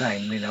election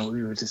time,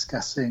 we were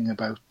discussing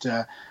about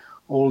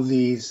all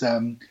these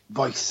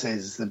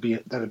voices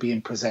that are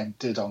being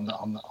presented on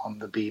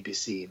the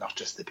BBC, not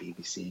just the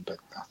BBC, but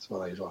that's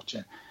what I was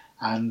watching,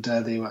 and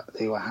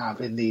they were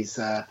having these,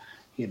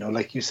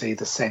 like you say,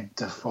 the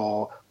Centre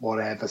for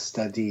whatever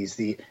studies,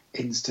 the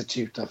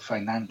Institute of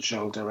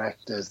Financial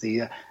Directors,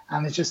 and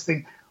I just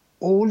think,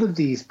 all of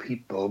these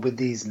people with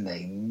these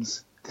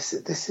names,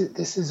 this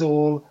is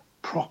all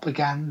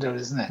propaganda,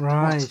 isn't it?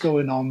 Right. What's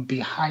going on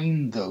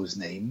behind those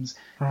names?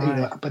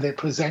 Right. But they're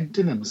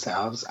presenting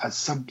themselves as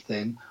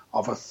something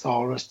of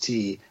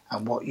authority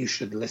and what you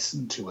should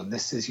listen to, and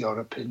this is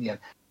your opinion.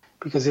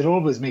 because it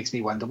always makes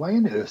me wonder, why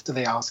on earth do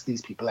they ask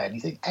these people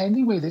anything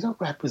anyway? They don't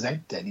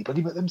represent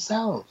anybody but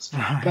themselves.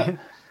 Right.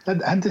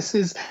 And this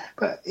is,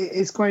 but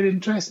it's quite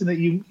interesting that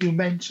you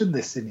mentioned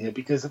this in here,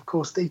 because of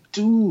course they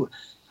do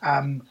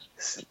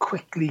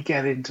quickly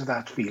get into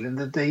that feeling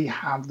that they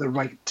have the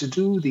right to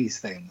do these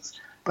things.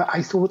 But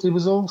I thought it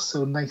was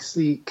also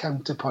nicely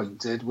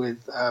counterpointed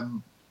with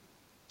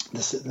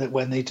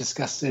when they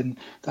discussed in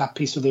that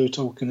piece where they were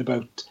talking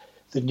about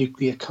the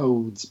nuclear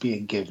codes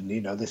being given,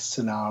 this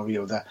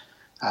scenario that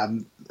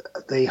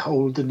they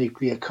hold the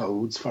nuclear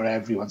codes for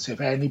everyone. So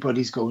if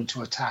anybody's going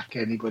to attack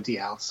anybody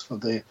else for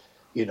the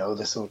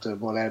sort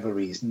of whatever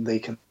reason, they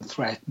can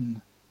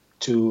threaten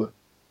to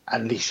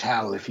unleash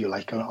hell, if you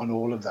like, on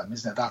all of them,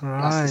 isn't it? That's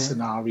the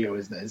scenario,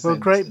 isn't it? Well,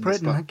 Great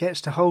Britain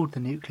gets to hold the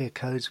nuclear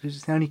codes because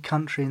it's the only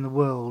country in the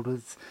world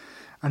with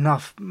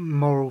enough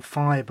moral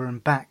fibre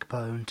and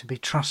backbone to be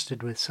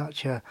trusted with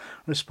such a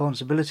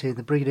responsibility.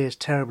 The Brigadier's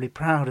terribly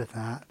proud of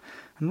that,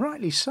 and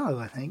rightly so,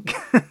 I think.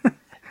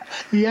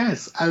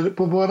 Yes, but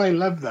what I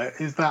love though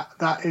is that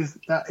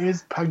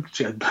is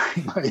punctured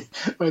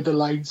by the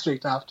line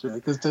straight after it,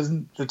 because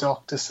doesn't the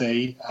doctor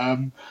say,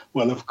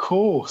 well, of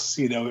course,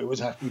 it would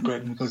have to be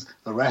Britain because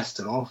the rest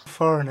are all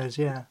foreigners,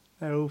 yeah.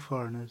 They're all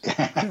foreigners.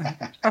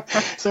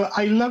 So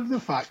I love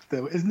the fact,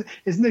 though,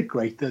 isn't it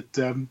great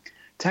that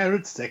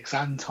Terrence Sticks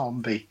and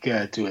Tom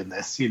Baker doing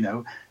this,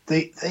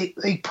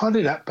 they put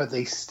it up, but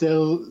they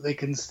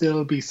can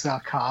still be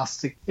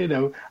sarcastic,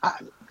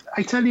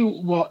 I tell you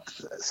what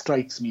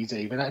strikes me,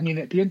 David. I mean,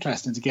 it'd be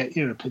interesting to get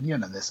your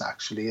opinion on this,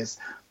 actually, is,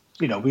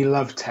 we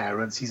love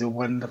Terence. He's a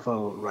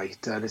wonderful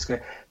writer. And it's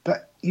great.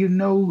 But,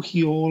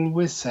 he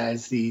always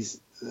says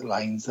these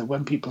lines that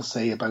when people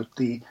say about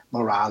the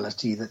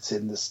morality that's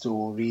in the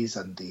stories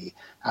and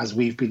as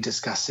we've been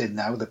discussing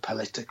now, the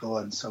political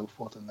and so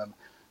forth and the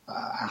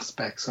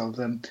aspects of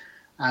them.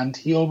 And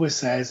he always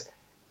says,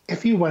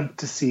 if you want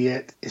to see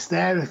it, it's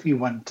there if you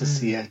want to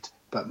see it.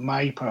 But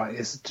my part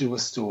is to do a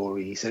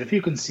story. He said, if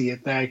you can see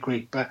it there,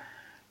 great. But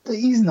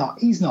he's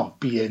not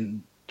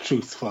being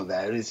truthful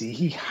there, is he?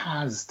 He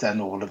has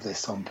done all of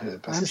this on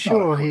purpose. I'm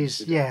sure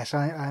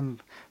I'm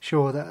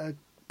sure that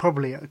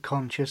probably at a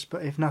conscious,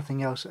 but if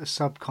nothing else at a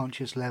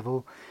subconscious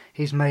level,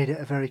 he's made it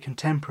a very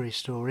contemporary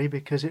story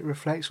because it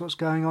reflects what's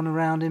going on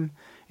around him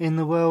in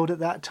the world at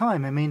that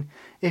time. I mean,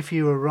 if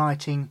you were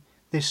writing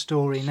this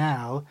story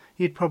now,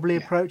 you'd probably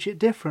approach it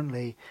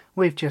differently.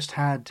 We've just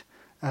had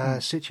a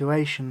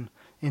situation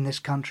in this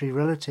country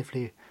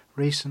relatively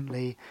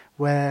recently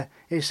where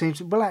it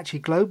seems, well, actually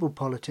global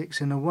politics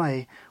in a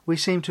way, we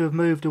seem to have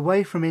moved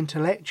away from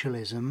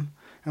intellectualism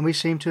and we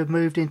seem to have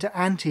moved into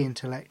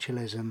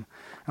anti-intellectualism.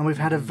 And we've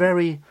had a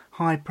very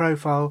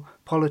high-profile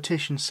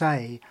politician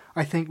say,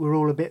 I think we're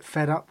all a bit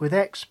fed up with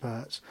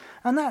experts.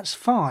 And that's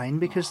fine,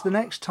 because the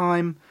next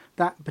time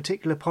that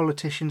particular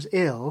politician's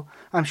ill,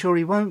 I'm sure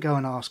he won't go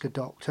and ask a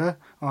doctor,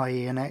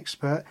 i.e. an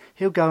expert.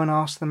 He'll go and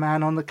ask the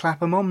man on the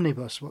Clapham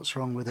omnibus what's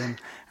wrong with him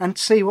and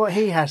see what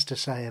he has to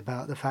say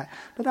about the fact.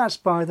 But that's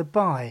by the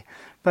by.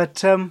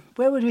 But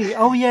where would we...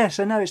 Oh, yes,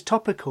 I know it's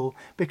topical,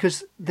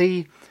 because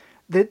the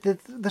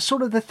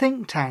sort of the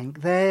think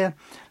tank, their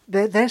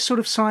sort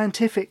of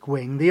scientific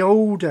wing, the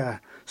older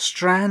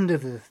strand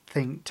of the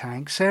think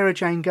tank, Sarah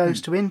Jane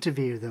goes to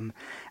interview them,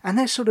 and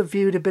they're sort of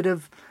viewed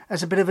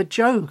as a bit of a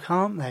joke,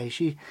 aren't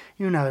they?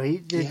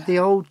 The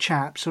old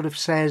chap sort of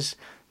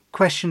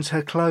questions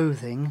her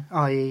clothing,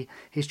 i.e.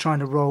 he's trying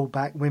to roll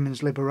back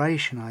women's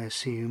liberation, I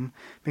assume,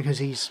 because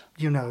he's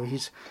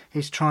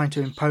trying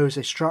to impose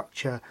a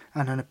structure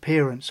and an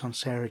appearance on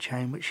Sarah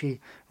Jane which she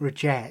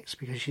rejects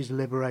because she's a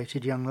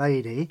liberated young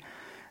lady.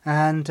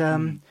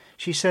 And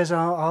she says,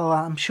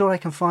 I'm sure I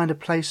can find a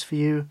place for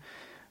you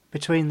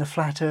between the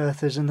flat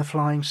earthers and the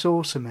flying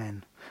saucer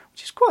men,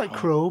 which is quite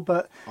cruel,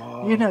 but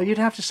you'd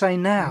have to say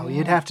now,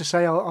 you'd have to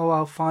say,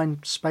 I'll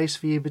find space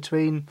for you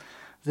between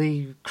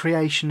the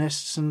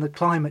creationists and the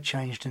climate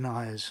change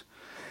deniers.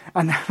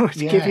 And that would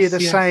give you the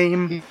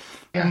same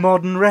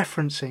modern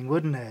referencing,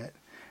 wouldn't it?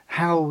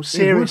 How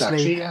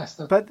seriously...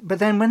 But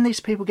then when these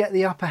people get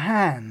the upper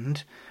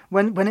hand,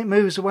 when it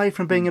moves away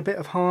from being a bit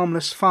of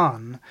harmless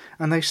fun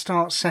and they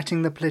start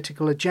setting the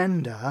political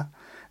agenda,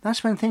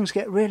 that's when things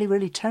get really,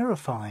 really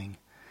terrifying.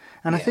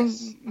 And I think,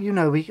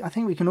 I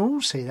think we can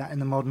all see that in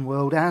the modern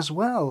world as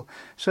well.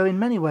 So in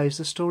many ways,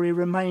 the story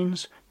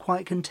remains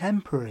quite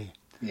contemporary.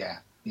 Yeah.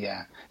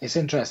 It's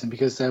interesting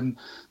because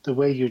the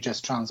way you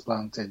just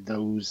transplanted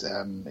those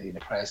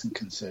present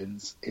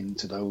concerns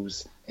into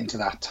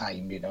that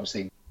time,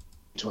 saying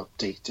to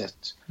update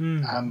it,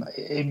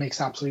 it makes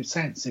absolute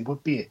sense. It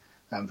would be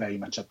very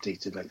much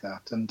updated like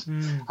that.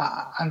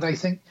 And I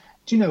think,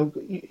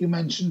 you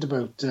mentioned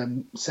about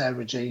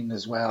Sarah Jane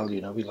as well.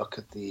 We look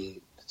at the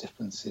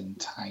difference in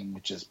time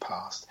which has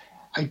passed.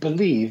 I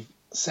believe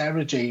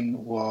Sarah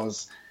Jane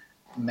was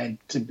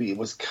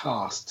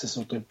cast to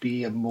sort of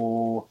be a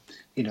more,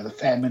 the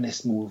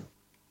feminist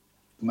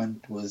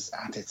movement was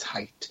at its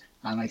height.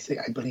 And I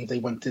believe they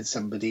wanted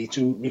somebody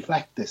to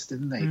reflect this,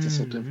 didn't they? To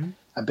sort of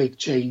a big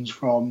change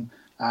from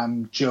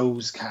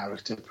Joe's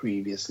character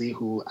previously,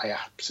 who I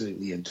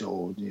absolutely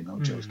adored. You know,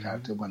 Joe's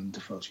character,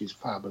 wonderful. She's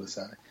fabulous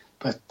at it.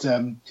 But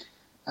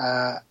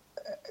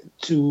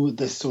to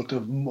this sort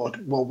of what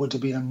would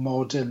have been a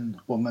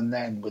modern woman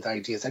then with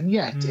ideas. And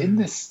yet, in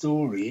this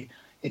story,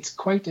 it's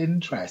quite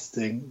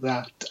interesting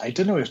that, I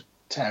don't know if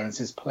Terence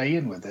is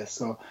playing with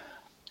this,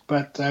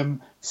 but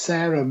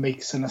Sarah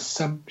makes an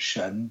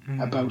assumption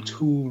about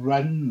who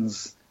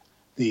runs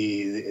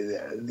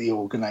the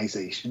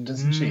organisation,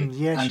 doesn't she?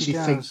 Yes, and she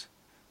does.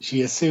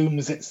 She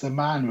assumes it's the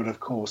man, but of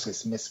course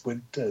it's Miss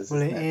Winters.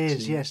 Well, it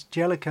is, yes.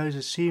 Jellicoe's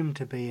assumed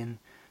to be in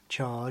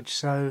charge,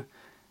 so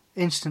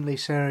instantly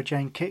Sarah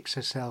Jane kicks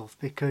herself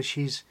because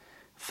she's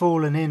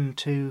fallen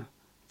into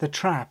the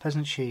trap,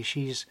 hasn't she?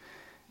 She's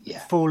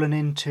fallen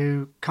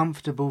into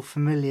comfortable,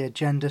 familiar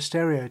gender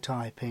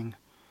stereotyping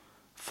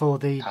for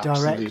the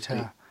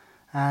director.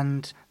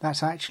 And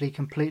that's actually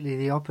completely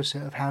the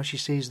opposite of how she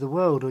sees the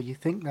world, or you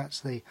think that's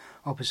the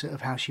opposite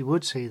of how she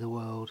would see the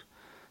world.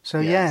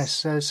 So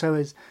so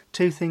it's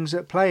two things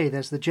at play.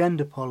 There's the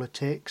gender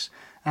politics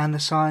and the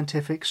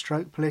scientific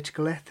stroke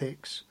political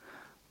ethics,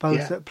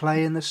 both at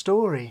play in the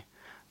story.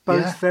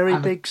 Both very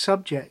big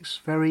subjects,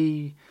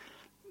 very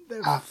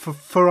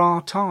for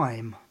our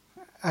time,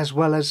 as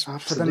well as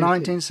for the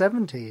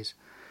 1970s.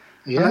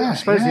 And I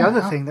suppose the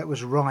other thing that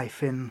was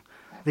rife in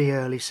the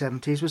early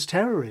 70s was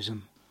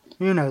terrorism.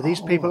 You know,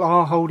 these people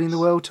are holding the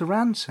world to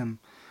ransom.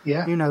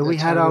 Yeah, you know, we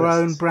had our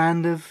own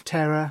brand of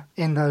terror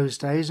in those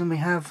days, and we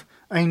have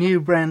a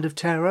new brand of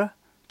terror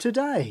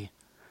today.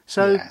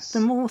 So the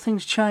more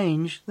things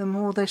change, the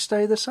more they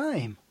stay the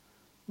same.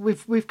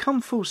 We've come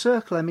full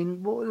circle. I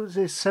mean, what was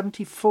this,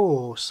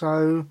 74?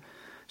 So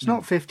it's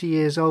not 50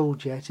 years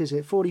old yet, is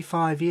it?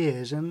 45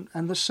 years, and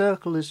the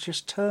circle has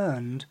just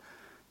turned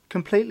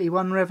completely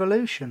one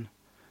revolution.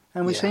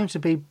 And we seem to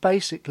be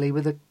basically,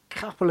 with a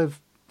couple of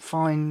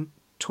fine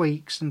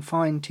tweaks and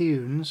fine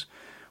tunes,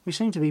 we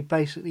seem to be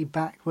basically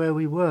back where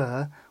we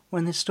were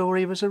when the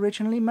story was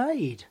originally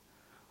made.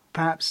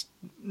 Perhaps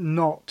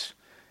not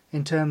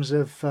in terms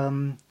of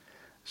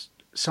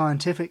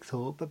scientific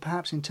thought, but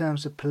perhaps in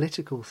terms of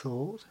political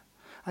thought.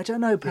 I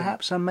don't know,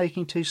 perhaps I'm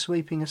making too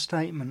sweeping a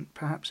statement.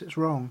 Perhaps it's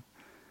wrong.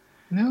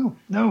 No,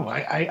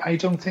 I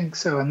don't think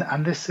so.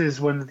 And this is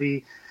one of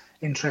the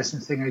interesting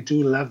thing I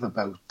do love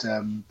about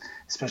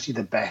especially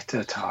the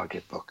better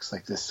Target books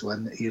like this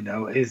one, you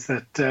know, is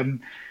that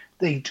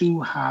they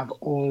do have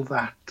all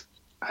that,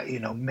 you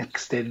know,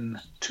 mixed in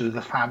to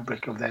the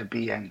fabric of their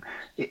being.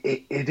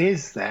 It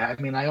is there.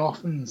 I mean, I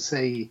often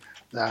say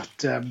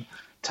that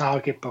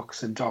Target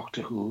books and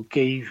Doctor Who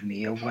gave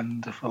me a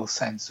wonderful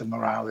sense of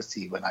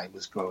morality when I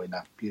was growing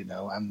up, you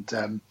know,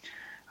 and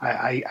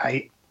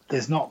I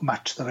there's not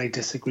much that I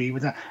disagree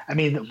with that. I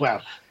mean,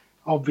 well,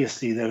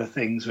 obviously there are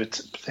things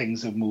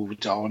have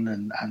moved on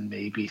and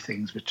maybe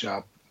things which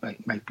are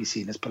might be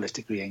seen as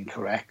politically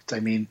incorrect.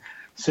 I mean,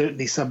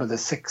 certainly some of the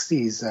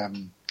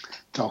 60s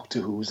Doctor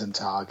Who's and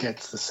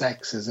Targets, the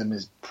sexism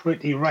is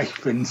pretty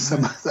rife in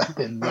some of them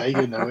in there,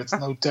 you know, it's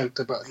no doubt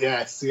about,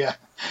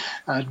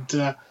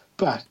 and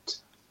but,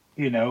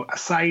 you know,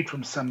 aside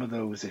from some of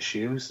those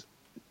issues,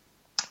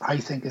 I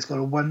think it's got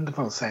a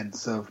wonderful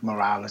sense of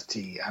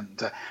morality.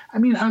 And, I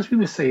mean, as we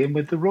were saying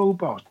with the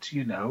robot,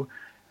 you know,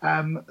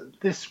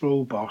 this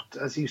robot,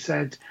 as you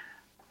said,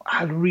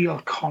 had real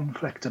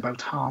conflict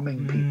about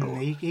harming people.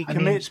 He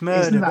commits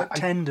murder, but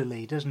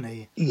tenderly, doesn't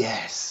he?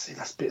 Yes,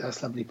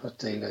 that's lovely put,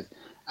 David.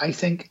 I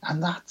think,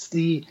 and that's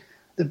the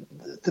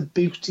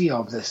beauty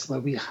of this,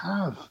 where we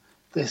have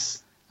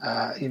this,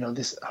 you know,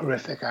 this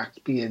horrific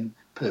act being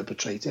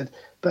perpetrated,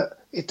 but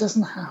it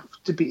doesn't have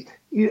to be.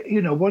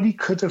 You know, what he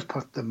could have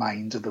put the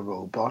mind of the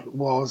robot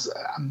was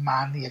a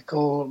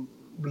maniacal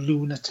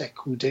lunatic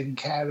who didn't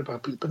care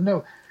about people.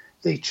 No,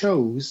 they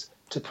chose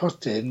to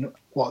put in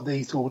what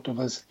they thought of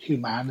as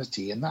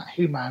humanity, and that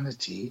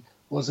humanity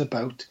was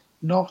about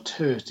not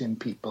hurting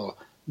people,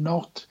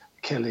 not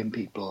killing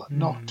people,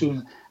 not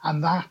doing,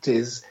 and that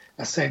is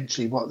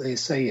essentially what they're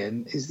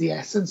saying is the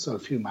essence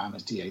of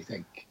humanity, I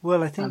think.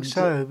 Well, I think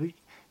so,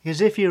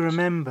 because if you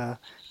remember,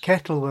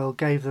 Kettlewell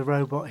gave the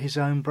robot his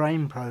own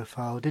brain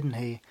profile, didn't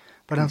he?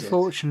 But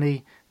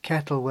unfortunately,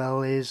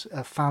 Kettlewell is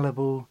a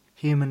fallible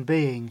human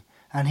being,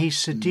 and he's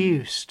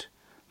seduced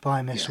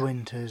by Miss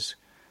Winters.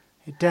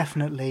 It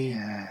definitely,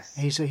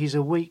 he's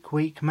a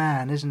weak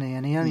man, isn't he?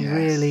 And he only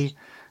really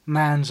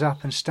mans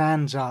up and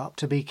stands up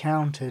to be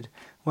counted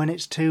when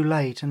it's too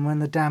late and when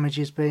the damage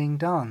is being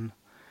done.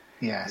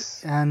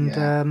 Yes.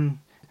 And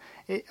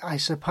I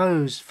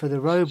suppose for the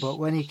robot,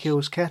 when he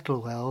kills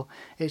Kettlewell,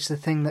 it's the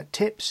thing that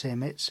tips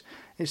him. It's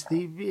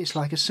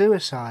like a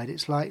suicide.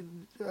 It's like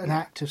an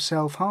act of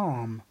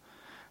self-harm,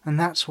 and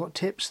that's what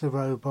tips the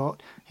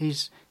robot.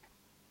 He's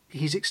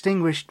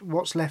extinguished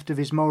what's left of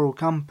his moral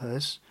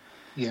compass.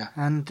 Yeah.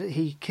 And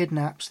he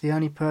kidnaps the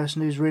only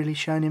person who's really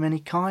shown him any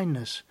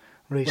kindness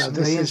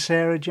recently, and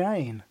Sarah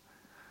Jane.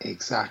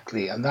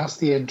 Exactly. And that's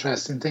the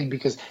interesting thing,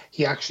 because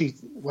he actually,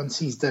 once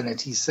he's done it,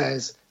 he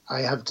says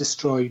I have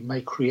destroyed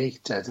my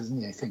creator, doesn't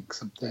he? I think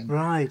something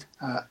Right.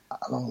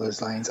 Along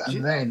those lines.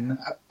 And then,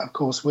 of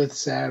course, with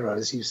Sarah,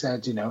 as you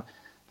said,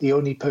 the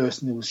only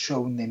person who's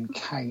shown him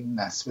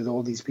kindness with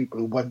all these people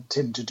who want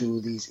him to do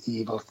these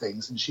evil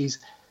things, and she's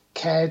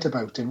cared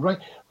about him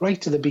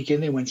right to the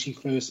beginning when she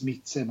first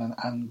meets him,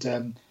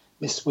 and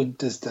Miss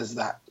Winters does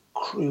that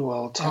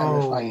cruel,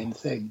 terrifying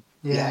thing.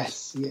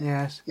 Yes.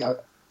 Yeah,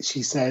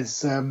 she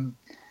says,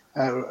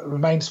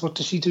 remind us, what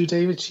does she do,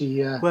 David?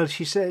 Well,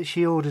 she says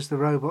she orders the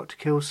robot to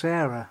kill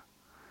Sarah,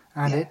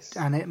 and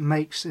it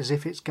makes as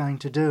if it's going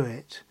to do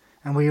it,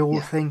 and we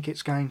all think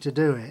it's going to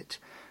do it,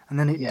 and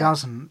then it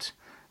doesn't.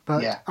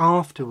 But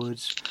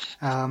afterwards,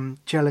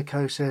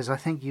 Jellicoe says, "I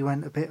think you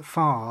went a bit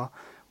far.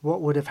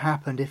 What would have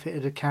happened if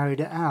it had carried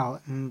it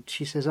out?" And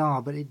she says,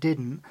 but it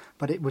didn't.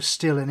 But it was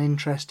still an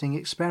interesting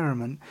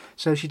experiment.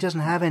 So she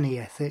doesn't have any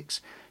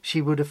ethics.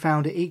 She would have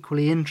found it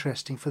equally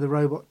interesting for the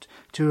robot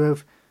to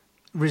have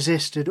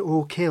resisted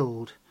or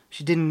killed.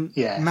 She didn't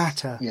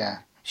matter. Yeah.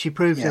 She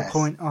proved her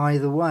point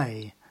either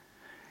way.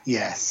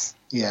 Yes,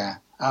 yeah,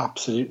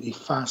 absolutely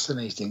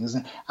fascinating,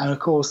 isn't it? And of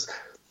course,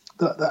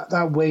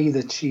 that way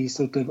that she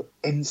sort of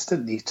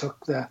instantly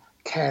took the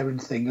caring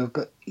thing of,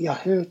 but you're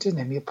hurting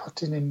him, you're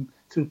putting him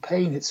through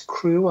pain, it's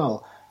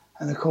cruel.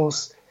 And of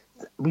course,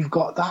 we've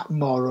got that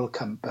moral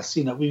compass,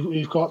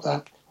 we've got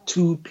that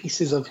two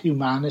pieces of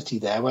humanity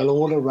there, while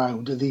all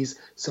around are these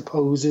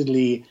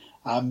supposedly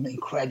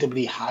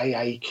incredibly high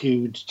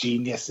IQ'd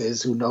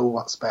geniuses who know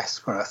what's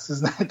best for us,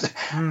 isn't it?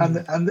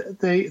 And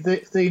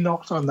they're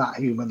not on that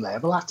human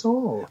level at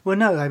all. Well,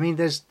 no, I mean,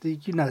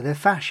 they're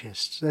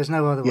fascists. There's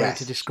no other way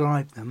to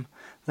describe them.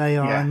 They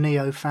are a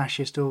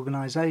neo-fascist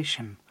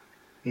organisation.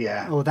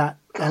 Yeah. Or that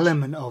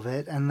element of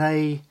it, and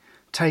they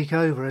take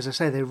over, as I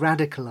say, they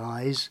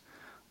radicalise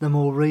the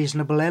more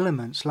reasonable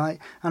elements.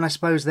 And I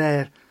suppose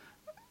they're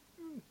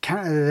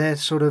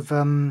sort of...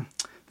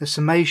 the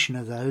summation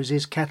of those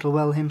is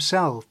Kettlewell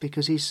himself,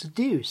 because he's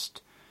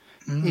seduced.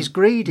 He's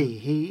greedy.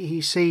 He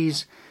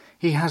sees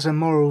he has a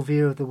moral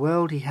view of the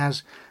world. He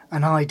has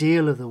an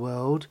ideal of the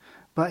world,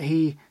 but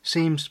he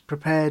seems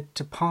prepared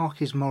to park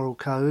his moral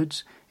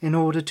codes in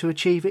order to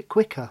achieve it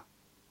quicker.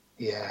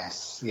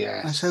 Yes.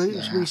 And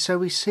so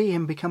we see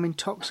him become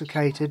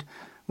intoxicated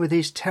with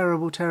these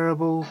terrible,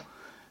 terrible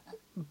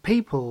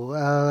people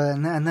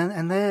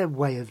and their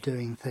way of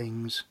doing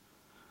things.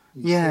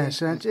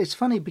 Yes, and it's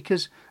funny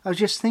because I was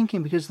just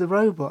thinking, because the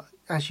robot,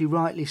 as you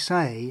rightly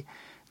say,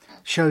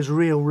 shows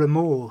real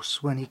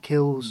remorse when he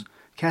kills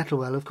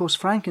Kettlewell. Of course,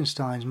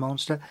 Frankenstein's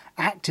monster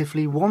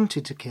actively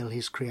wanted to kill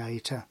his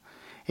creator.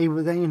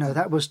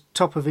 That was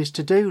top of his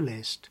to-do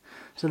list.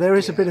 So there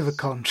is a bit of a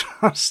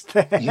contrast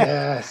there.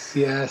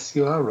 Yes,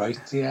 you are right.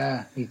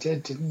 Yeah, he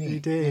did, didn't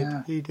he?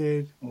 He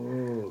did.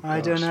 Oh, gosh,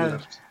 I don't know.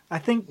 I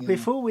think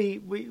before we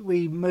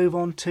move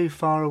on too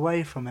far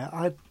away from it,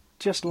 I'd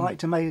just like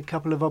to make a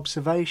couple of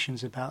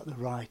observations about the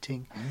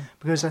writing,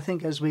 because I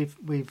think, as we've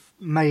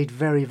made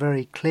very,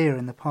 very clear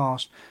in the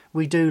past,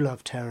 we do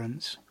love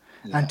Terence.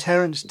 And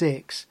Terence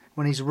Dicks,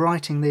 when he's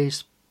writing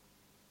this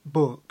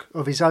book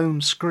of his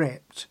own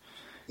script,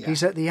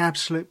 he's at the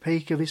absolute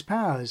peak of his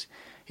powers.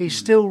 He's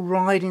still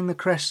riding the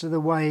crest of the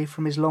wave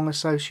from his long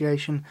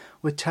association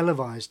with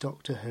televised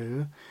Doctor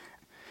Who.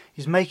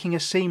 He's making a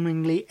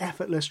seemingly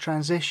effortless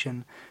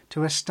transition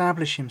to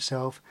establish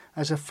himself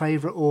as a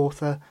favourite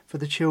author for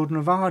the children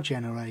of our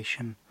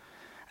generation.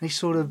 And he's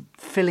sort of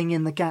filling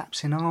in the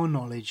gaps in our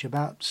knowledge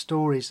about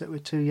stories that we're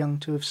too young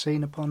to have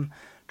seen upon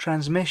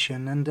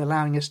transmission, and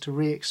allowing us to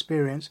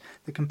re-experience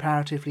the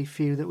comparatively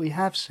few that we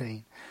have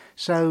seen.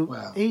 So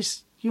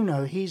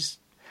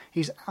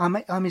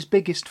I'm his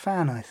biggest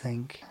fan, I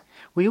think.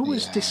 We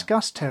always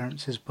discuss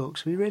Terence's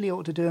books. We really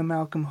ought to do a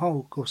Malcolm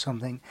Hulke or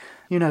something.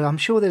 I'm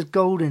sure there's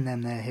gold in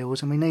them there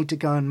hills, and we need to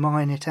go and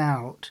mine it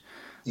out.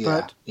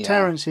 But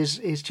Terence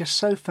is just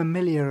so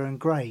familiar and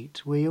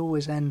great. We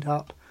always end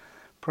up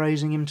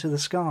praising him to the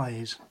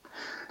skies.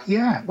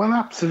 Yeah, well,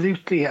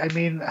 absolutely. I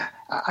mean,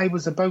 I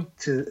was about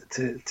to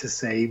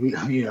say,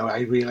 I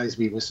realised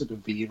we were sort of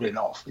veering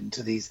off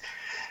into these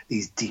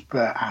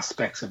deeper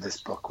aspects of this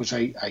book, which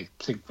I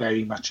think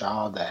very much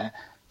are there.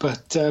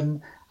 But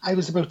I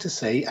was about to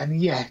say,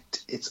 and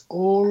yet it's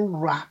all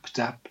wrapped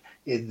up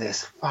in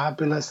this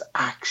fabulous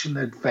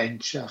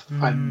action-adventure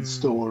fun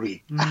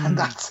story. And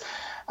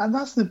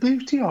that's the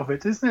beauty of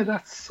it, isn't it?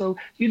 That's so...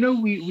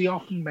 we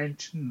often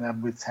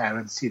mention with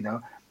Terence,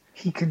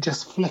 he can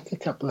just flick a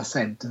couple of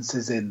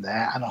sentences in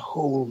there and a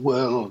whole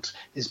world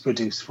is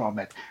produced from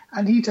it.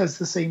 And he does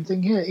the same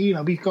thing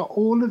here. We've got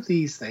all of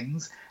these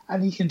things,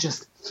 and he can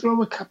just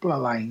throw a couple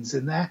of lines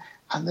in there,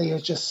 and they are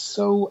just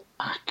so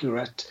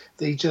accurate.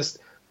 They just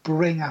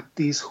bring up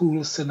these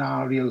whole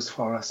scenarios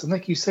for us. And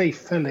like you say,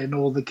 fill in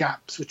all the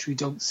gaps which we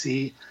don't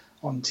see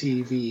on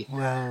TV.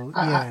 Well,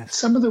 yes.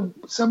 Some of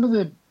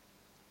the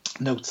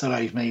notes that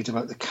I've made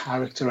about the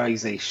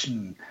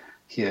characterization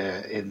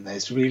here in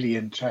this really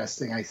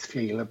interesting, I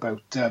feel,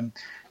 about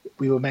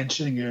we were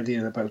mentioning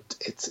earlier about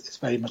it's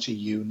very much a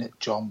unit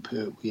John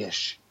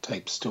Pertwee-ish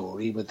type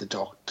story with the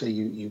Doctor.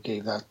 You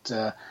gave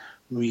that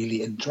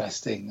really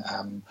interesting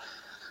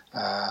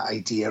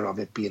idea of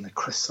it being a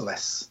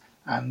chrysalis.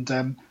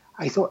 And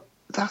I thought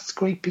that's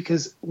great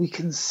because we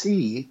can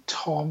see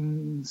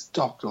Tom's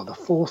Doctor, or the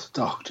fourth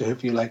Doctor,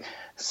 if you like,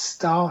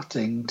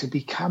 starting to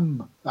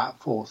become that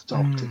fourth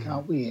Doctor,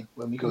 can't we?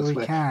 When we go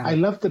through it, I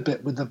love the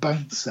bit with the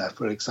bouncer,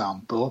 for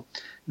example.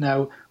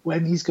 Now,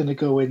 when he's going to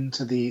go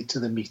into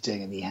the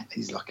meeting and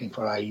he's looking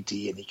for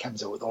ID, and he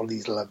comes out with all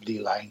these lovely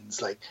lines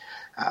like,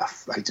 I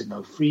don't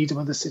know, freedom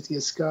of the city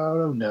of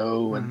Skaro,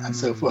 no, and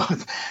so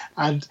forth.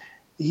 And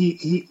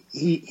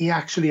he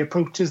actually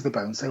approaches the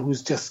bouncer,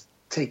 who's just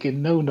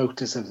taking no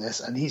notice of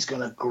this, and he's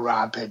going to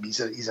grab him. He's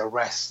a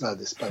wrestler,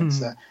 this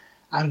bouncer.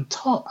 And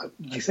Tom,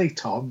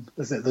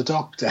 the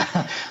Doctor,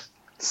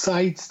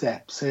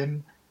 sidesteps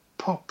him,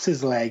 pops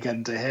his leg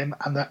under him,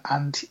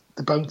 and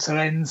the bouncer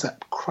ends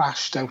up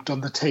crashed out on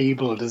the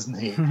table, doesn't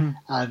he?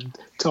 And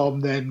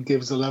Tom then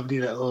gives a lovely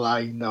little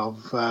line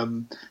of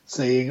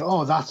saying,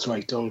 "Oh, that's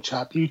right, old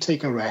chap, you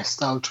take a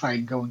rest, I'll try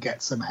and go and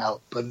get some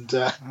help." And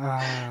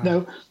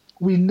now,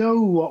 we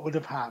know what would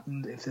have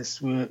happened if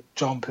this were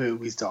John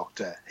Pertwee's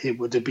Doctor. It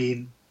would have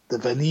been the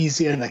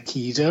Venusian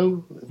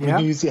Aikido,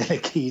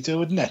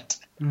 wouldn't it?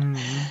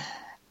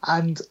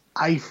 And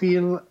I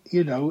feel,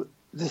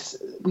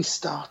 we're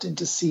starting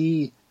to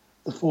see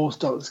the fourth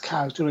Doctor's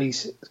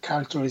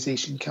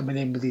characterization coming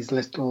in with these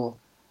little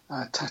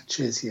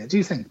touches here. Do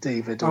you think,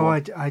 David? Oh,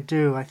 I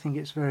do. I think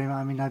it's very...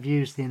 I mean, I've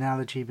used the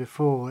analogy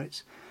before.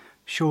 It's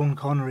Sean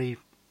Connery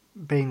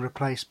being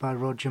replaced by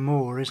Roger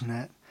Moore, isn't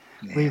it?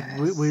 Yes.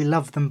 We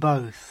love them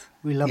both.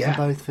 We love them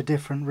both for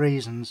different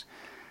reasons.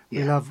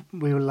 We love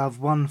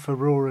one for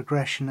raw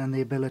aggression and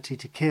the ability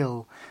to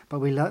kill, but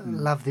we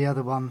love the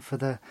other one for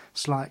the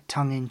slight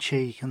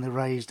tongue-in-cheek and the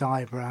raised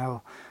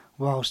eyebrow,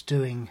 whilst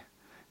doing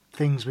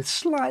things with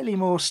slightly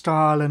more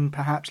style and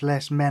perhaps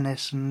less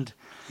menace and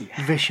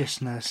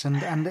viciousness.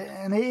 And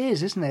it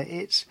is, isn't it?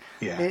 It's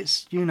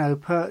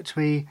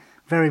Pertwee,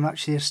 very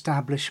much the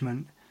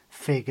establishment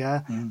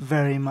figure,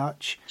 very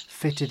much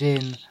fitted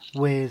in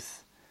with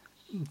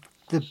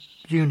the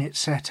unit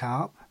set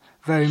up,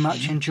 very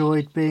much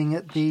enjoyed being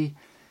at the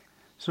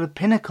sort of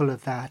pinnacle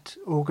of that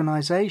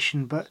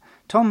organisation. But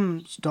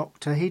Tom's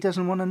Doctor, he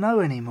doesn't want to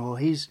know anymore.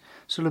 He's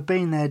sort of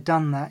been there,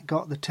 done that,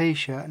 got the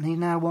T-shirt, and he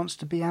now wants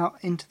to be out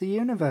into the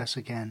universe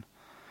again.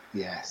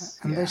 Yes.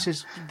 And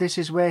this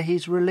is where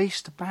he's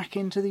released back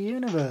into the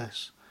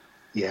universe.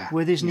 Yeah.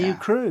 With his new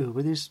crew,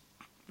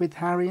 with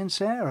Harry and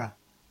Sarah.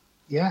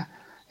 Yeah.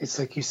 It's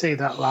like you say,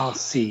 that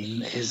last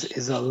scene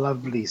is a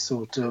lovely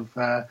sort of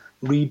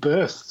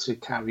rebirth, to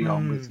carry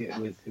on with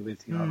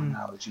your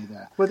analogy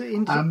there. Well,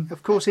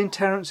 of course, in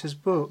Terence's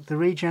book, the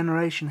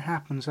regeneration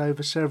happens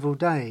over several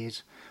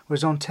days,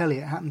 whereas on telly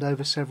it happened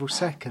over several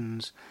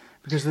seconds,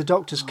 because the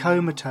Doctor's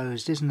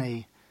comatose, isn't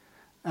he,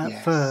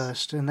 at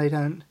first, and they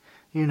don't,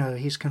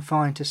 he's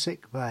confined to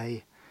sick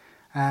bay,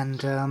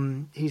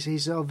 and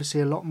he's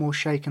obviously a lot more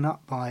shaken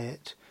up by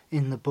it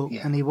in the book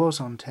than he was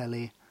on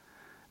telly.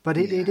 But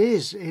it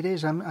is.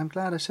 I'm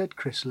glad I said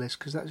chrysalis,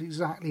 because that's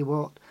exactly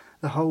what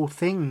the whole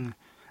thing.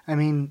 I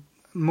mean,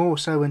 more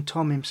so when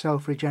Tom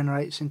himself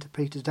regenerates into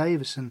Peter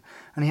Davison,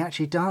 and he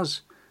actually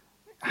does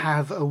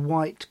have a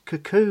white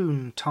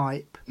cocoon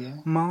type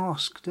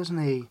mask,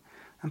 doesn't he?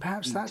 And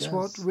perhaps that's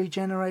what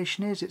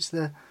regeneration is. It's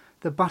the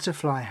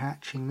butterfly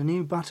hatching, the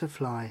new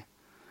butterfly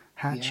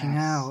hatching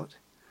out,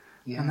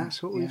 and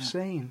that's what we've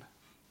seen.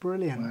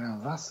 Brilliant.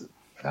 Well,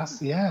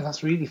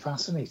 that's really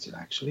fascinating,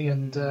 actually,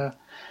 and.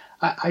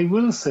 I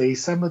will say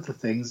some of the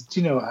things,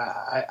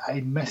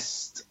 I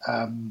missed,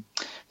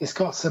 it's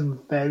got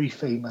some very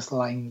famous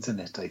lines in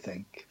it, I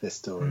think, this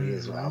story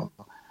as well.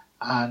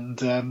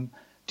 And,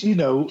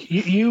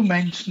 you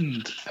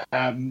mentioned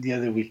the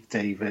other week,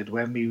 David,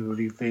 when we were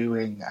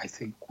reviewing, I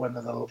think, one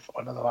of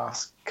the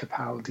last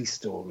Capaldi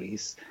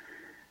stories,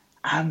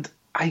 and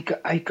I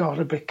got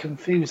a bit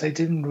confused. I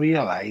didn't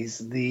realise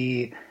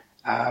the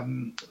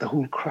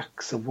whole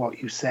crux of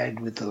what you said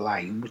with the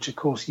line, which, of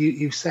course,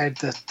 you said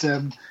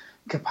that...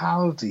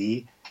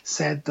 Capaldi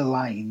said the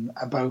line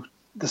about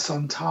the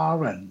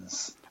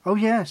Sontarans. Oh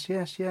yes,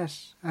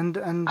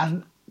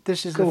 and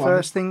this is the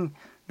first thing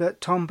that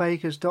Tom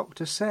Baker's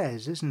Doctor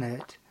says, isn't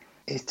it?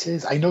 It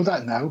is. I know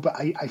that now, but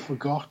I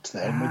forgot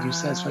then when you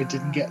said, so I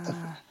didn't get the.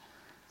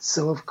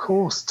 So of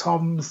course,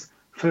 Tom's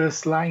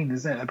first line,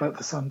 isn't it, about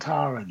the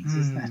Sontarans,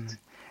 isn't it?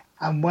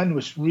 And one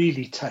which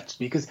really touched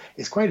me, because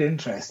it's quite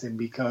interesting,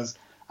 because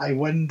I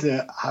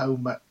wonder how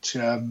much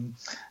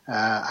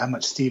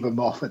Stephen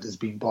Moffat has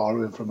been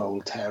borrowing from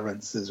old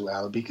Terence as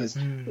well, because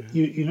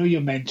you're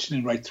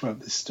mentioning right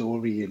throughout the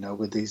story,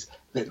 with these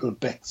little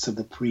bits of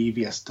the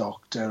previous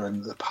Doctor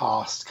and the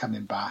past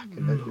coming back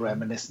and the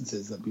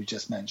reminiscences that we've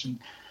just mentioned.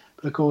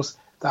 But of course,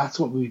 that's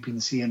what we've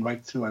been seeing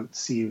right throughout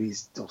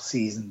series or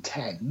season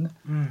 10,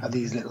 are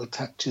these little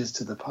touches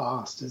to the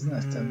past, isn't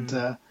it?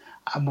 And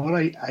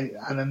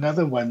and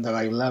another one that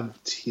I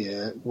loved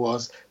here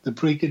was the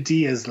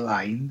Brigadier's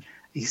line.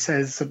 He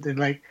says something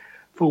like,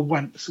 "For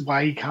once,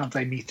 why can't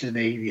I meet an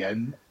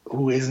alien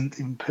who isn't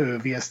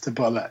impervious to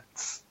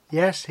bullets?"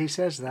 Yes, he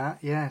says that.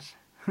 Yes,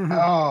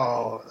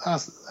 Oh,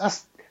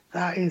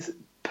 that is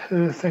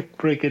perfect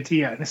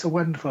Brigadier, and it's a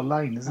wonderful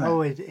line, isn't it?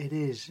 Oh, it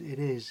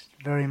is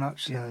very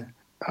much so. Yeah.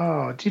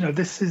 Oh, do you know,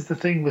 this is the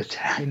thing which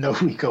I know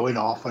we're going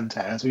off on,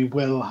 Terence. We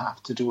will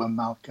have to do a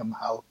Malcolm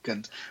Hulk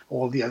and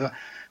all the other.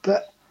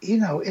 But, you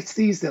know, it's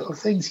these little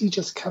things. He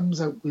just comes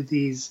out with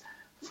these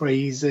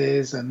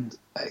phrases and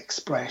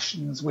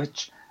expressions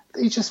which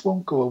they just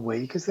won't go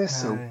away because they're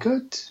so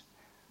good.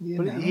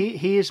 Well,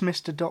 he is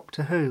Mr.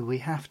 Doctor Who. We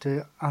have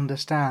to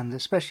understand,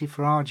 especially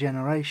for our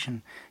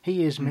generation,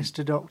 he is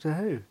Mr. Doctor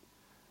Who.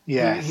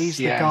 Yes, he's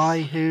the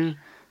guy who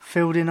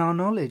filled in our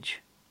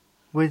knowledge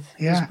with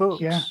his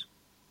books.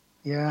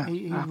 Yeah,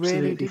 he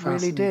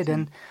really did.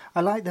 And I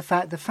like the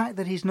fact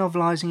that he's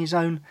novelising his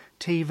own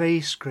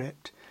TV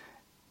script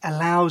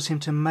allows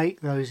him to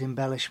make those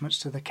embellishments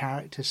to the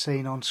characters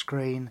seen on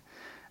screen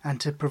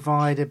and to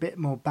provide a bit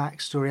more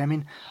backstory. I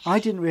mean, I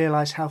didn't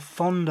realise how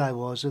fond I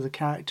was of the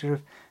character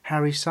of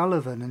Harry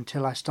Sullivan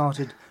until I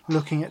started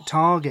looking at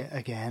Target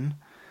again.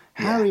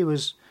 Yeah. Harry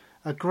was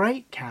a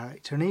great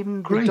character, and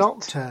even the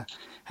Doctor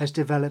has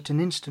developed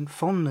an instant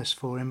fondness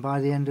for him by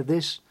the end of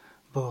this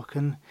book.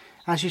 And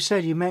as you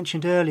said, you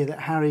mentioned earlier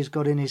that Harry's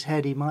got in his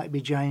head he might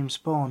be James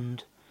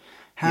Bond.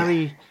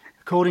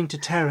 According to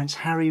Terence,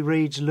 Harry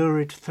reads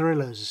lurid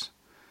thrillers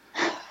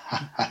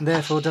and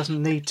therefore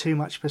doesn't need too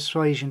much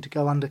persuasion to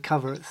go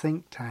undercover at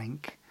Think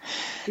Tank.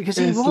 Because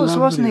he was,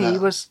 wasn't he? He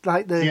was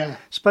like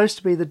supposed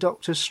to be the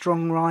Doctor's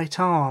strong right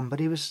arm, but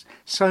he was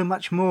so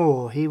much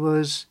more. He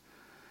was...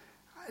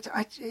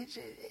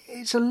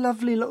 It's a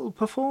lovely little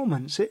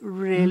performance. It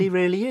really,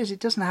 really is. It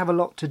doesn't have a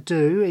lot to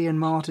do. Ian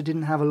Marter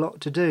didn't have a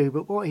lot to do,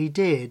 but what he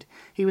did,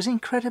 he was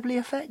incredibly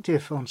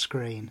effective on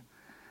screen.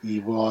 He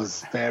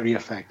was very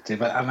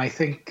effective, and I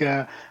think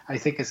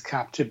it's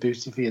captured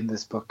beautifully in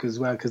this book as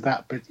well, because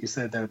that bit you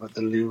said there about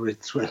the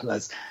lurid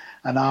thrillers,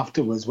 and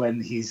afterwards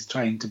when he's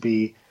trying to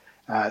be,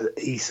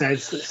 he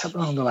says something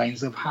along the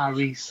lines of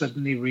Harry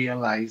suddenly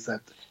realised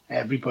that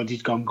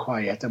everybody'd gone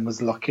quiet and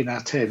was looking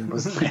at him,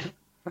 wasn't it?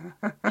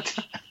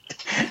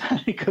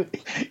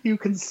 You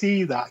can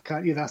see that,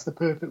 can't you? That's the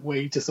perfect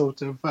way to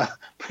sort of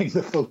bring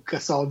the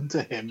focus onto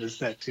him,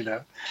 isn't it? You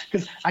know,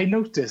 because I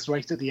noticed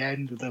right at the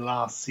end of the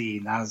last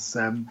scene, as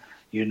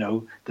you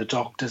know, the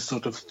Doctor's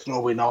sort of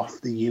throwing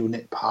off the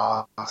unit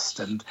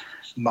past and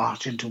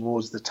marching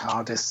towards the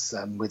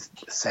TARDIS with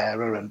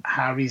Sarah, and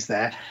Harry's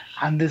there,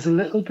 and there's a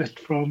little bit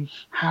from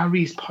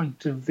Harry's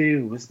point of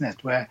view, isn't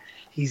it, where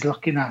he's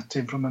looking at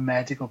him from a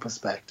medical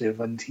perspective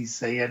and he's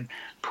saying,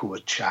 poor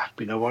chap,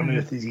 you know, what on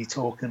earth is he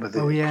talking about?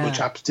 Poor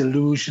chap's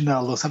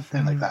delusional or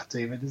something like that,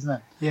 David, isn't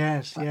it?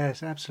 Yes,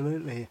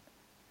 absolutely.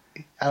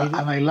 And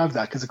I love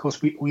that because, of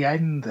course, we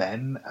end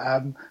then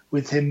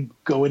with him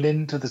going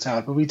into the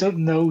tower, but we don't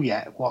know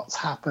yet what's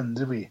happened,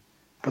 do we?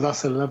 But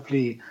that's a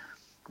lovely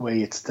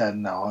way it's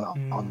done now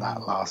on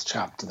that last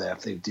chapter there,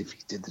 if they've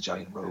defeated the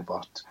giant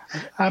robot.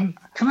 Can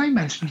I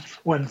mention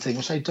one thing,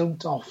 which I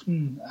don't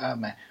often...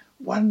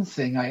 one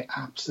thing I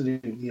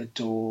absolutely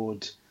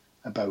adored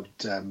about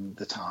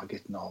the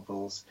Target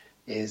novels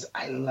is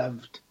I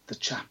loved the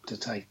chapter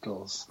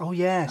titles. Oh,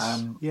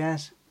 yes,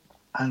 yes.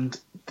 And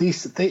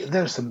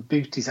there are some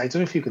beauties. I don't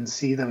know if you can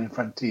see them in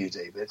front of you,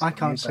 David. I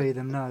can't see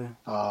them, no.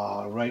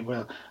 Oh, right.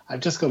 Well, I've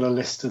just got a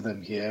list of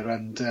them here.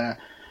 And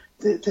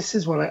this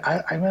is what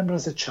I remember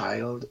as a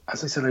child.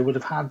 As I said, I would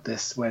have had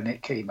this when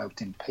it came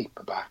out in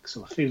paperback,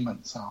 so a few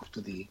months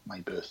after my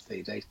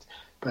birthday date.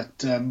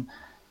 But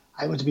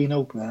I would have been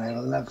open, and I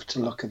loved to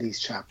look at these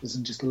chapters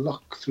and just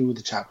look through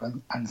the chapter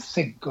and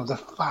think of the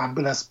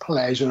fabulous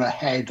pleasure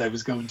ahead I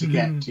was going to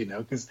get, you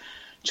know, because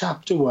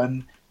chapter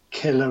 1...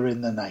 Killer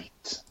in the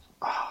Night.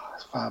 Oh,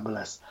 it's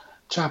fabulous.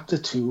 Chapter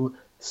 2,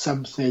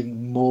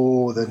 Something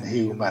More Than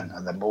Human,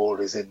 and the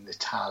more is in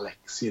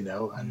italics, you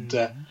know. And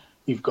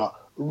you've got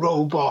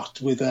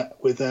Robot with an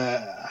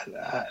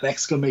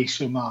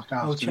exclamation mark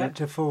after it.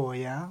 Chapter 4,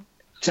 yeah.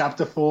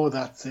 Chapter 4,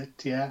 that's it,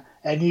 yeah.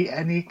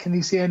 Any? Can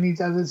you see any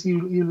others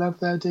you love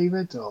there,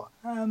 David? Or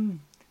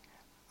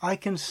I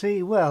can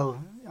see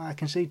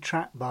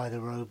Trapped by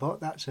the Robot.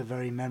 That's a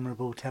very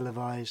memorable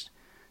televised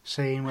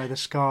scene where the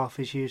scarf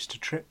is used to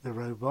trip the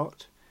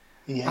robot.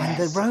 Yes. And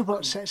the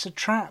robot sets a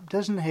trap,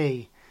 doesn't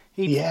he?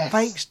 He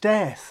fakes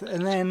death,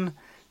 and then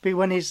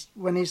when he's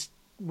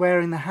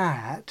wearing the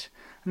hat,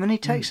 and then he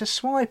takes a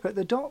swipe at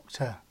the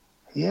Doctor.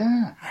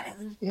 Yeah.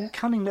 And the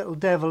cunning little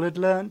devil had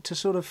learnt to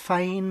sort of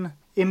feign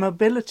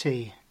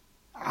immobility.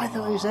 I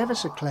thought he was ever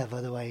so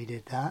clever the way he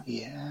did that.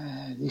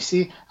 Yeah. You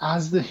see,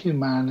 as the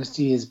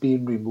humanity is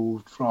being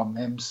removed from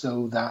him,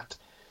 so that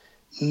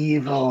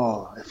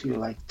evil, if you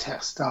like,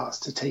 starts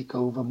to take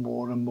over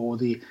more and more.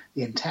 The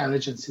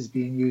intelligence is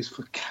being used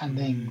for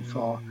cunning,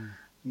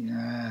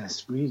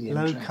 it's really interesting.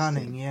 Low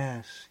cunning,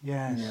 yes.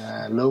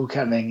 Yeah, low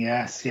cunning,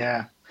 yes,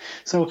 yeah.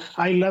 So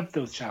I love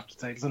those chapter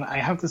titles, and I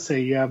have to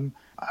say,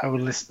 our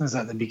listeners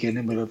at the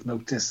beginning will have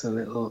noticed a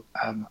little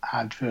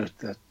advert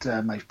that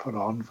I've put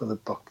on for the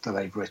book that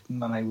I've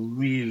written, and I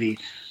really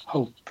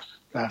hope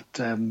that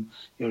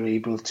you're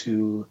able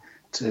to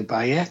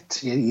buy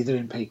it, either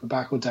in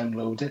paperback or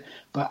download it.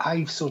 But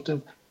I've sort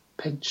of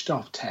pinched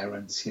off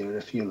Terence here,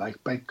 if you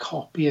like, by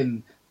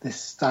copying this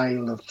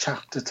style of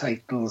chapter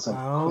titles of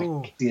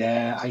quick.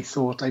 Yeah, I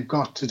thought I've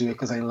got to do it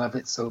because I love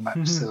it so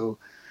much. So,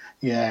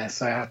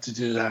 yes, I had to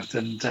do that.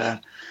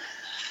 And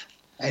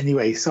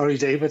anyway, sorry,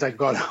 David, I've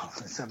got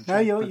off the subject. No,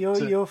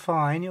 you're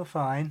fine. You're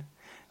fine.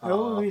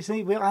 You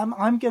see,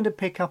 I'm going to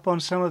pick up on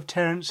some of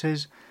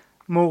Terence's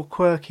more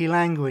quirky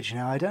language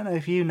now. I don't know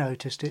if you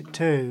noticed it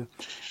too,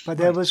 but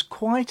there was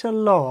quite a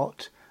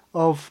lot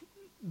of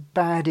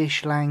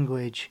baddish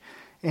language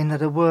in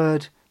that a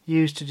word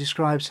used to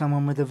describe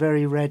someone with a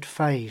very red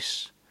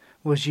face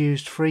was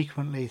used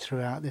frequently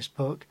throughout this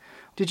book.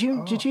 Did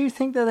you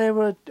think that there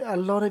were a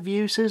lot of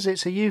uses?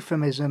 It's a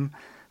euphemism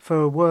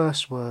for a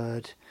worse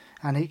word,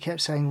 and it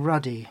kept saying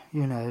ruddy,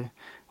 you know.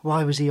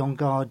 Why was he on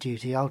guard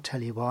duty? I'll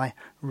tell you why.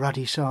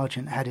 Ruddy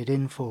Sergeant had it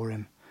in for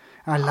him.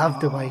 I love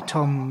the way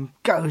Tom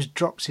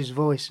drops his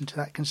voice into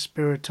that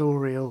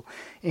conspiratorial,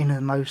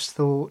 innermost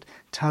thought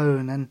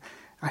tone, and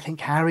I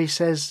think Harry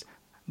says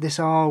this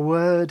R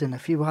word and a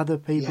few other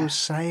people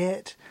say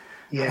it.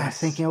 Yes. And I'm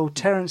thinking,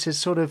 Terence has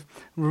sort of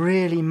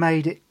really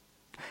made it.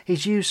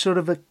 He's used sort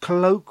of a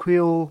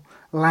colloquial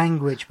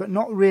language, but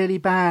not really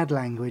bad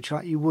language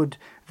like you would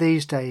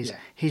these days. Yeah.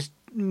 He's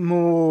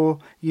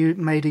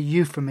made a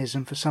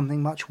euphemism for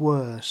something much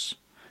worse.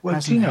 Well,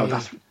 do you know,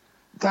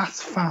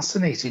 that's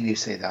fascinating you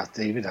say that,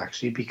 David,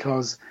 actually,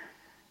 because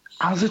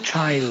as a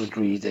child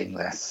reading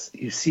this,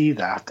 you see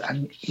that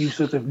and you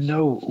sort of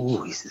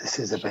know, this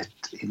is a bit,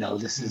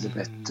 this is a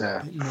bit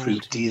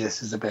fruity,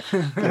 this is a bit,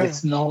 but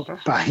it's not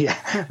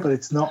bad, but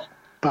it's not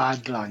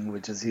bad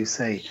language, as you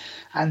say.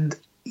 And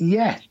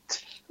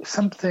yet,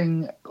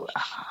 something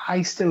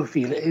I still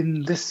feel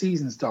in this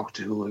season's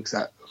Doctor Who,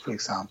 for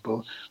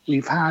example,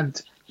 we've had,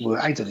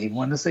 I don't even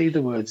want to say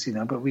the words,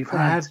 but we've had...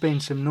 There have been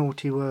some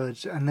naughty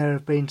words, and there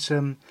have been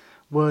some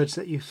words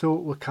that you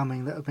thought were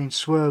coming that have been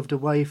swerved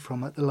away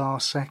from at the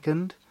last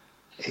second.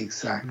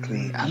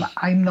 Exactly. And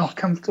I'm not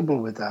comfortable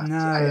with that. No.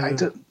 I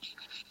don't...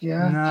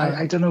 Yeah, no.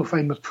 I don't know if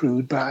I'm a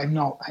prude, but I'm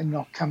not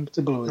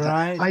comfortable with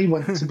that. I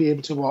want to be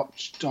able to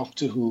watch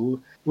Doctor Who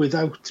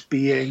without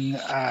being,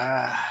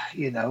 I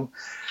don't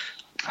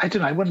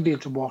know, I want to be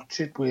able to watch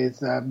it with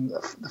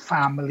the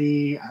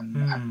family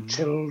and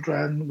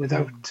children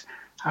without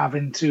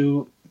having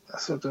to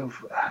sort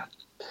of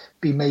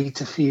be made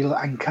to feel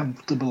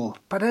uncomfortable.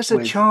 But as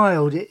a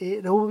child,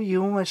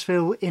 you almost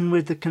feel in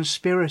with the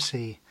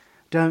conspiracy,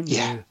 don't you?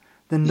 Yeah.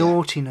 The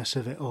naughtiness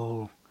of it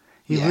all.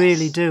 You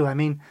really do. I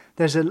mean,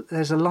 there's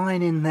a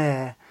line in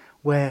there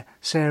where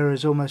Sarah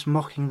is almost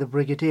mocking the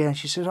Brigadier, and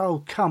she says,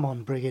 "Oh, come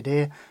on,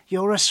 Brigadier,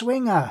 you're a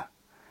swinger."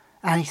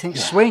 And he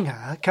thinks,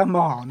 swinger? Come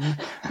on.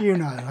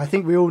 I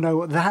think we all know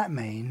what that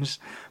means.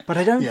 But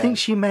I don't think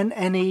she meant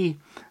any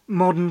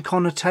modern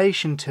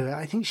connotation to it.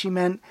 I think she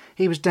meant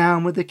he was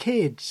down with the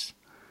kids.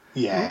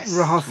 Yes.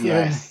 Rather than,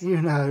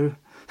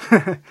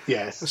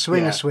 yes. a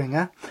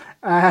swinger.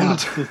 And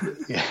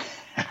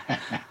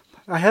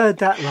I heard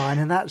that line,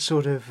 and that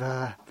sort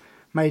of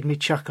made me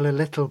chuckle a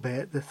little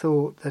bit, the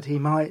thought that he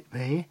might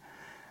be.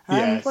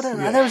 There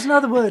was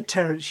another word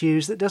Terence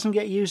used that doesn't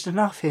get used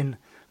enough in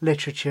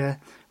literature,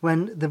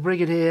 when the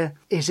Brigadier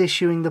is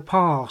issuing the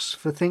pass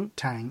for Think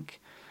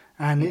Tank,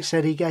 and it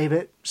said he gave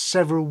it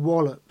several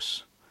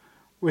wallops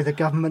with a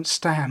government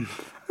stamp.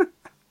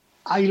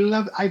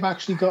 I've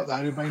actually got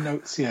that in my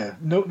notes here.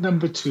 Note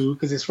number 2,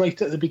 because it's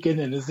right at the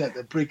beginning, isn't it?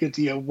 The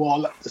Brigadier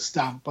walloped the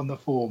stamp on the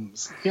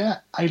forms. Yeah,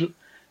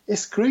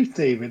 it's great,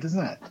 David,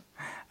 isn't it?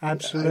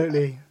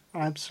 Absolutely.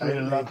 Absolutely.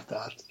 I love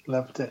that.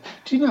 Loved it.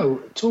 Do you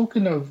know,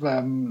 talking of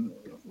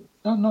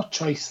not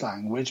choice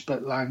language,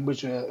 but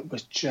language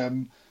which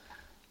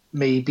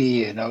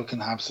maybe can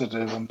have sort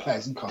of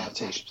unpleasant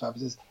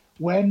connotations.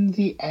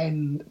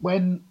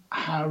 When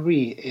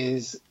Harry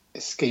is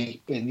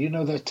escaping,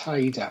 they're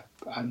tied up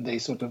and they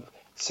sort of,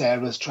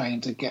 Sarah's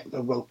trying to get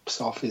the ropes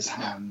off his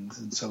hands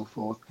and so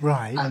forth.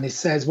 Right. And it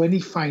says when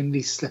he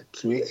finally slipped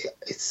through,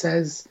 it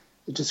says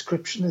the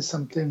description is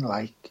something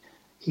like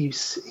he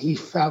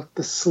felt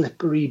the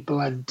slippery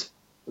blood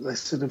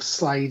sort of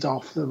slide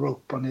off the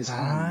rope on his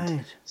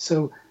hand.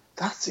 So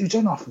you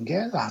don't often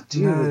get that, do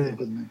you?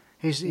 No.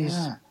 He's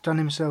done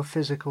himself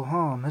physical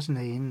harm, hasn't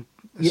he, in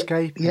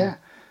escaping?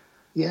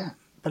 Yeah.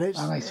 But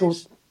I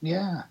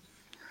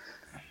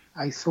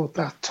thought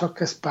that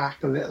took us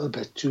back a little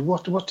bit to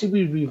what did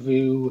we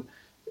review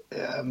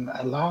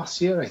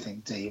last year, I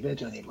think,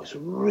 David, and it was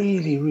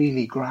really,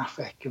 really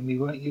graphic, and we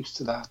weren't used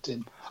to that.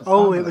 It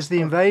was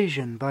The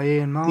Invasion by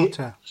Ian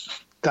Marter.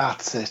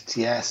 That's it,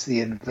 yes, The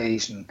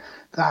Invasion.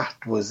 That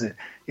was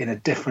in a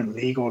different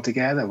league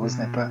altogether,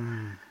 wasn't it? But,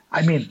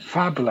 I mean,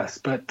 fabulous,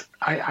 but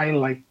I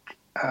like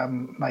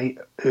my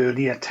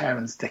earlier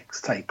Terence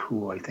Dicks type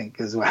Who, I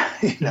think, as well.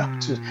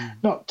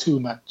 Not too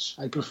much.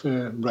 I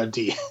prefer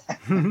Ruddy.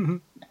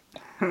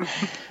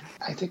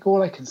 I think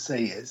all I can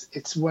say is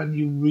it's one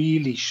you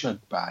really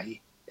should buy.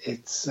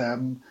 It's I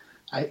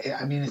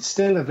mean, it's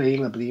still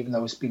available, even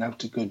though it's been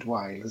out a good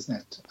while, isn't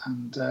it?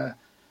 And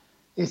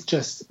it's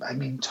just, I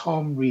mean,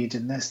 Tom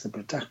reading this, the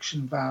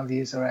production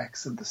values are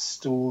excellent, the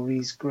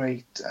story's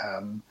great.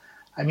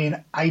 I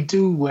mean, I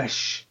do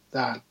wish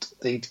that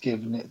they'd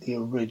given it the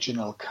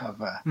original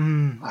cover.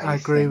 I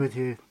agree with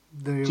you.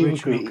 The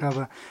original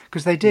cover.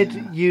 Because they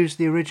did use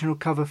the original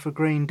cover for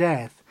Green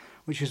Death,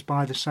 which is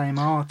by the same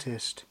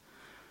artist.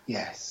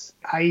 Yes.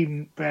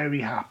 I'm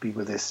very happy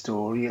with this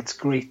story. It's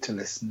great to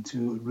listen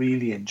to,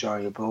 really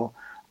enjoyable.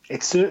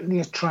 It's certainly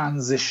a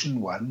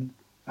transition one,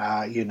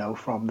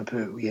 from the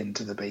Pertwee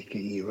into the Baker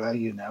era,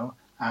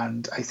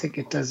 and I think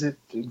it does it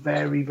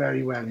very,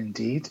 very well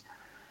indeed.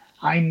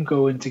 I'm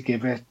going to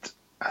give it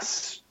a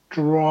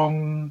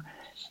strong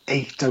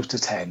 8 out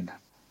of 10.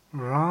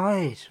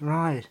 Right.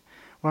 Well,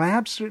 I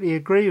absolutely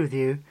agree with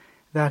you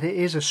that it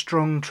is a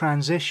strong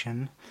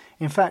transition.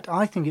 In fact,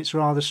 I think it's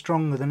rather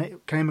stronger than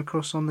it came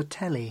across on the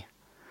telly.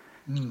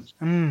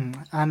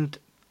 And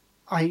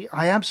I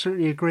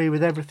absolutely agree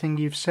with everything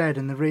you've said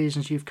and the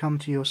reasons you've come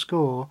to your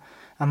score.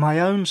 And my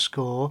own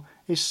score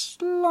is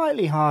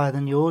slightly higher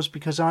than yours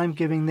because I'm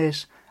giving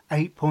this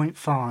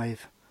 8.5.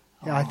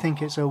 I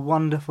think it's a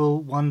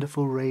wonderful,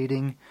 wonderful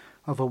reading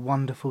of a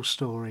wonderful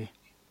story.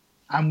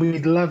 And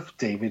we'd love,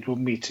 David,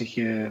 wouldn't we, to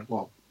hear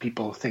what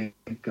people think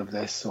of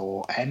this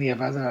or any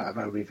of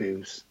our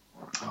reviews.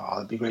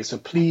 That'd be great. So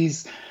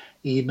please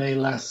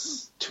email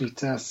us,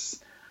 tweet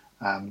us,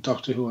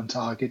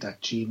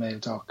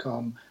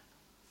 DoctorWhoOnTarget@gmail.com.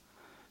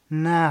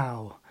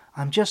 Now,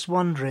 I'm just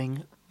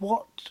wondering,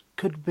 what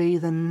could be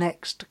the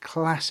next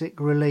classic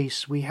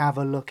release we have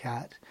a look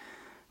at?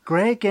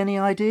 Greg, any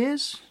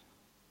ideas?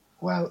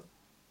 Well,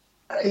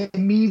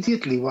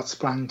 immediately what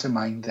sprang to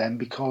mind then,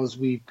 because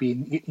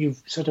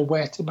you've sort of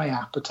whetted my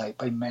appetite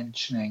by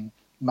mentioning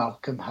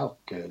Malcolm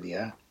Hulke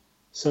earlier.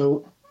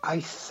 So I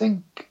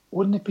think,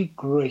 wouldn't it be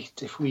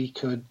great if we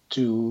could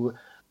do,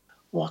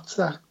 what's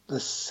that, the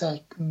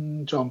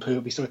second John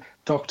Pertwee story,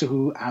 Doctor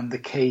Who and the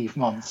Cave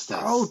Monsters.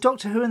 Oh,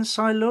 Doctor Who and the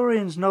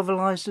Silurians,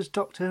 novelised as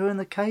Doctor Who and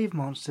the Cave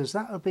Monsters.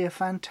 That would be a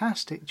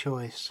fantastic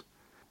choice.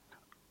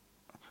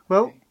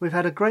 Well, we've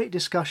had a great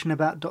discussion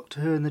about Doctor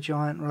Who and the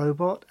Giant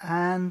Robot,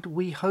 and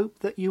we hope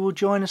that you will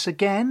join us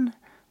again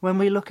when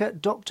we look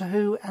at Doctor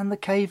Who and the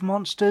Cave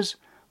Monsters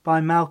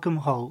by Malcolm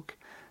Hulke.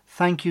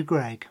 Thank you,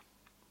 Greg.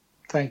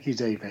 Thank you,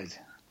 David.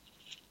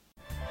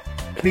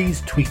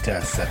 Please tweet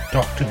us at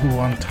Doctor Who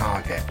on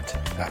Target,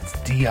 that's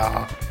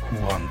Dr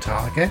Who on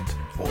Target,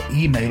 or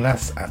email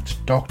us at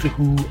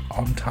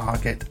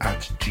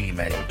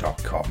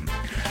drwhoontarget@gmail.com.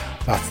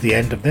 That's the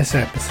end of this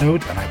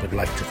episode, and I would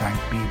like to thank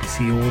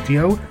BBC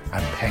Audio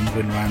and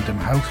Penguin Random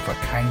House for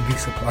kindly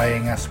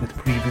supplying us with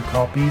preview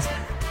copies,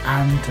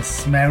 and to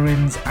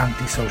Smerrin's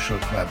Antisocial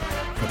Club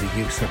for the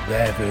use of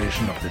their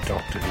version of the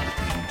Doctor Who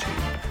theme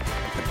tune.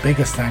 The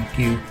biggest thank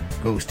you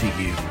goes to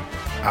you,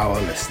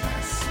 our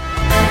listeners.